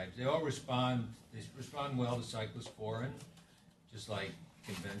persistent hives. They all respond well to cyclosporin, just like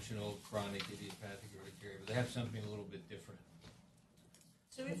conventional chronic idiopathic urticaria, but they have something a little bit different.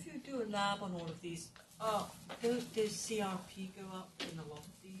 So if you do a lab on all of these, does CRP go up in a lot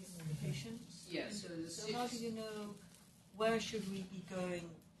of these patients? Yes. So how do you know where should we be going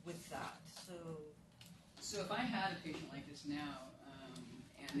with that? So if I had a patient like this now,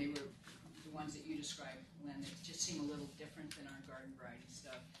 and they were the ones that you described, Len, that just seem a little different than our garden variety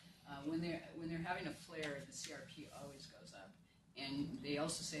stuff, when they're having a flare, the CRP always goes up. And they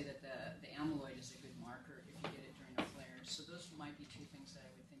also say that the amyloid is a good marker if you get it during a flare. So those might be two things that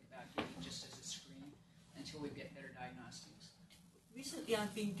I would think about doing just as a screen until we get better diagnostics. Recently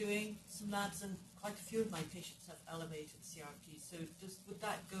I've been doing some labs and quite a few of my patients have elevated CRP. So would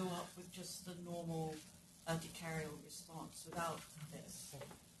that go up with just the normal urticarial response without this?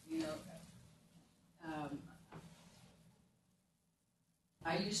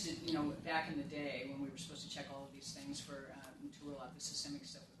 I used it, back in the day when we were supposed to check all of these things to rule out the systemic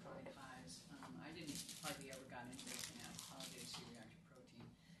stuff with chronic hives. I didn't hardly ever got into anything out of polygated C-reactive protein.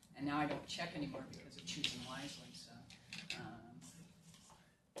 And now I don't check anymore because of choosing wisely. So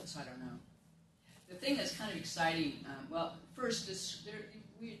I don't know. The thing that's kind of exciting, first,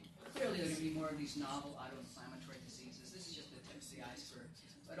 clearly there are going to be more of these novel autoinflammatory diseases. This is just the tip of the iceberg.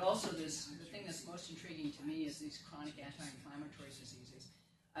 But also the thing that's most intriguing to me is these chronic anti-inflammatory diseases.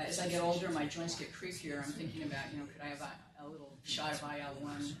 As I get older, my joints get creepier. I'm thinking about, could I have a little shot of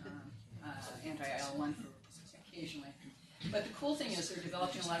IL-1, anti-IL-1 for occasionally. But the cool thing is they're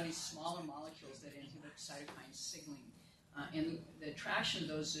developing a lot of these smaller molecules that inhibit cytokine signaling. And the attraction of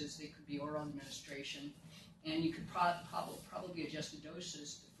those is they could be oral administration, and you could probably adjust the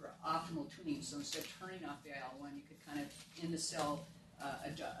doses for optimal tuning. So instead of turning off the IL-1, you could kind of, in the cell,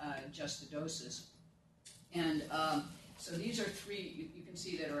 adjust the doses. And so these are three you can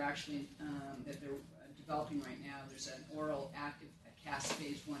see that are actually, that they're developing right now. There's an oral active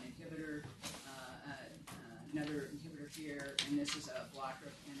caspase 1 inhibitor, another inhibitor here, and this is a blocker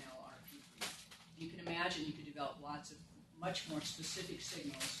of NLRP3. You can imagine you could develop lots of much more specific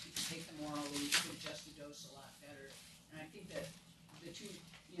signals. You can take them orally, you can adjust the dose a lot better. And I think that the two,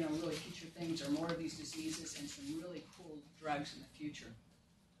 really future things are more of these diseases and some really cool drugs in the future.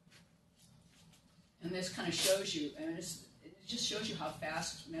 And this kind of shows you, and it just shows you how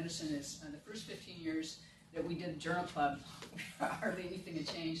fast medicine is. The first 15 years that we did Journal Club, hardly anything had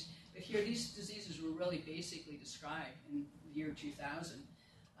changed. But here, these diseases were really basically described in the year 2000.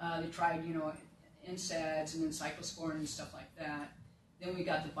 They tried, NSAIDs and then cyclosporin and stuff like that. Then we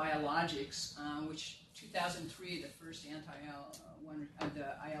got the biologics, which 2003, the first the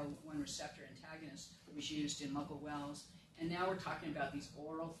IL-1 receptor antagonist was used in Muggle Wells. And now we're talking about these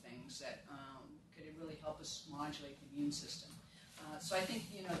oral things that could really help us modulate the immune system. So I think,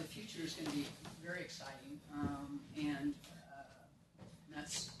 the future is going to be very exciting. And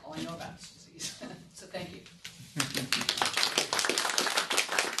that's all I know about this disease. So thank you.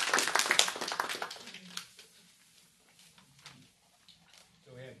 So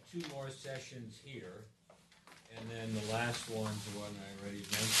we have 2 more sessions here, and then the last one's the one I already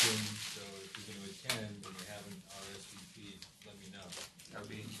mentioned. So if you're going to attend and you haven't RSVP'd, let me know. That'll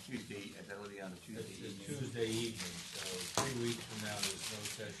be Tuesday. That'll be on a Tuesday evening. evening. Tuesday evening. So 3 weeks from now, there's no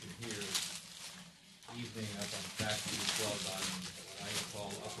session here. Evening up on Faculty Club on what I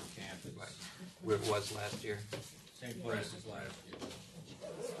call Upper Campus. Where it was last year. Same place as last year.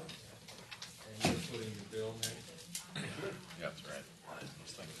 And you're putting the bill next? Yeah, that's right. I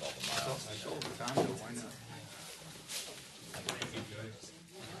was thinking of all the miles. I sold the condo. Why not? Thank you, Joyce.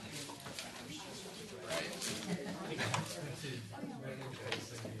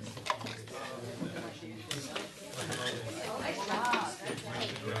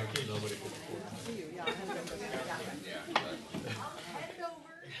 Nobody could afford it.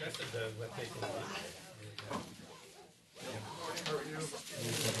 That's what they can do.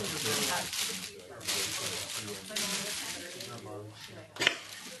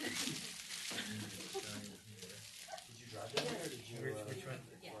 Which one?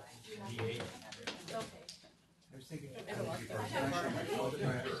 D8. I was thinking.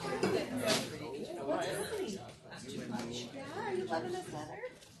 Yeah, you loving this weather?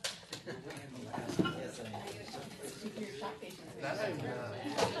 That I'm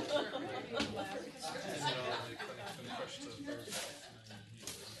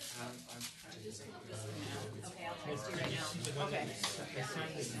Okay, I'll text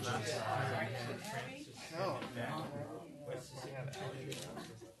you right now. Okay. No.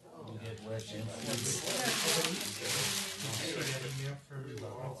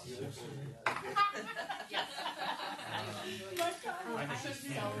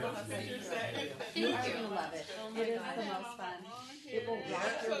 You are gonna love it. It is the most fun. It will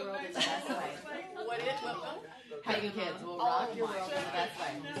rock your world in the best way. Having kids will rock your world in the best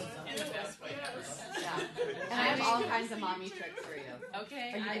way. In the best way ever. Yeah. And I have all kinds of mommy tricks for you.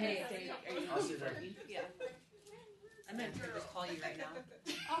 Okay. Are you I gonna may stay? are you Also working? Yeah. I'm gonna just call you right now.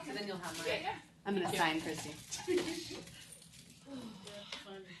 So then you'll have my. I'm gonna sign Christy. We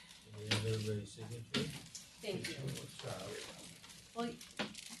have everybody's signature. Thank you. Well, We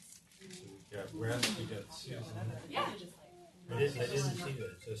got Russ, we got Susan. Yeah. I didn't see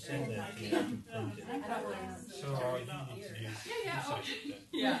that, so send that to me. I can print it. So all you need to do is sign it then.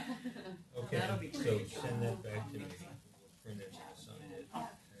 Yeah. Okay, That'll be so send that back to me. We'll print it and sign it.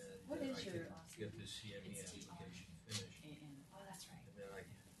 What And is I your- can get the CME application finished. Oh, that's right. And then I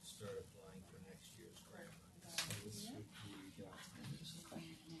can start applying for next year's grant.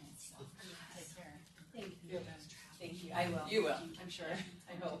 Thank you. Thank you. I will. You will. I'm sure.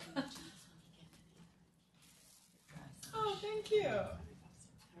 I hope. Oh, thank you.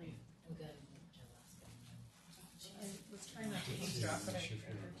 Let's try not to eavesdrop, but I.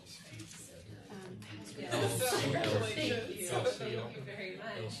 Congratulations. Thank you very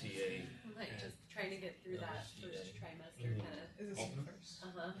much. LCA. I'm like just trying to get through that first trimester kind of. Is this the first?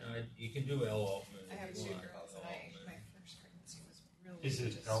 You can do L. Altman. I have if you two want. girls, and L. my first pregnancy was really. Is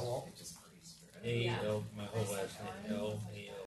it L? It just breezed through. A L, my whole last name, L A L.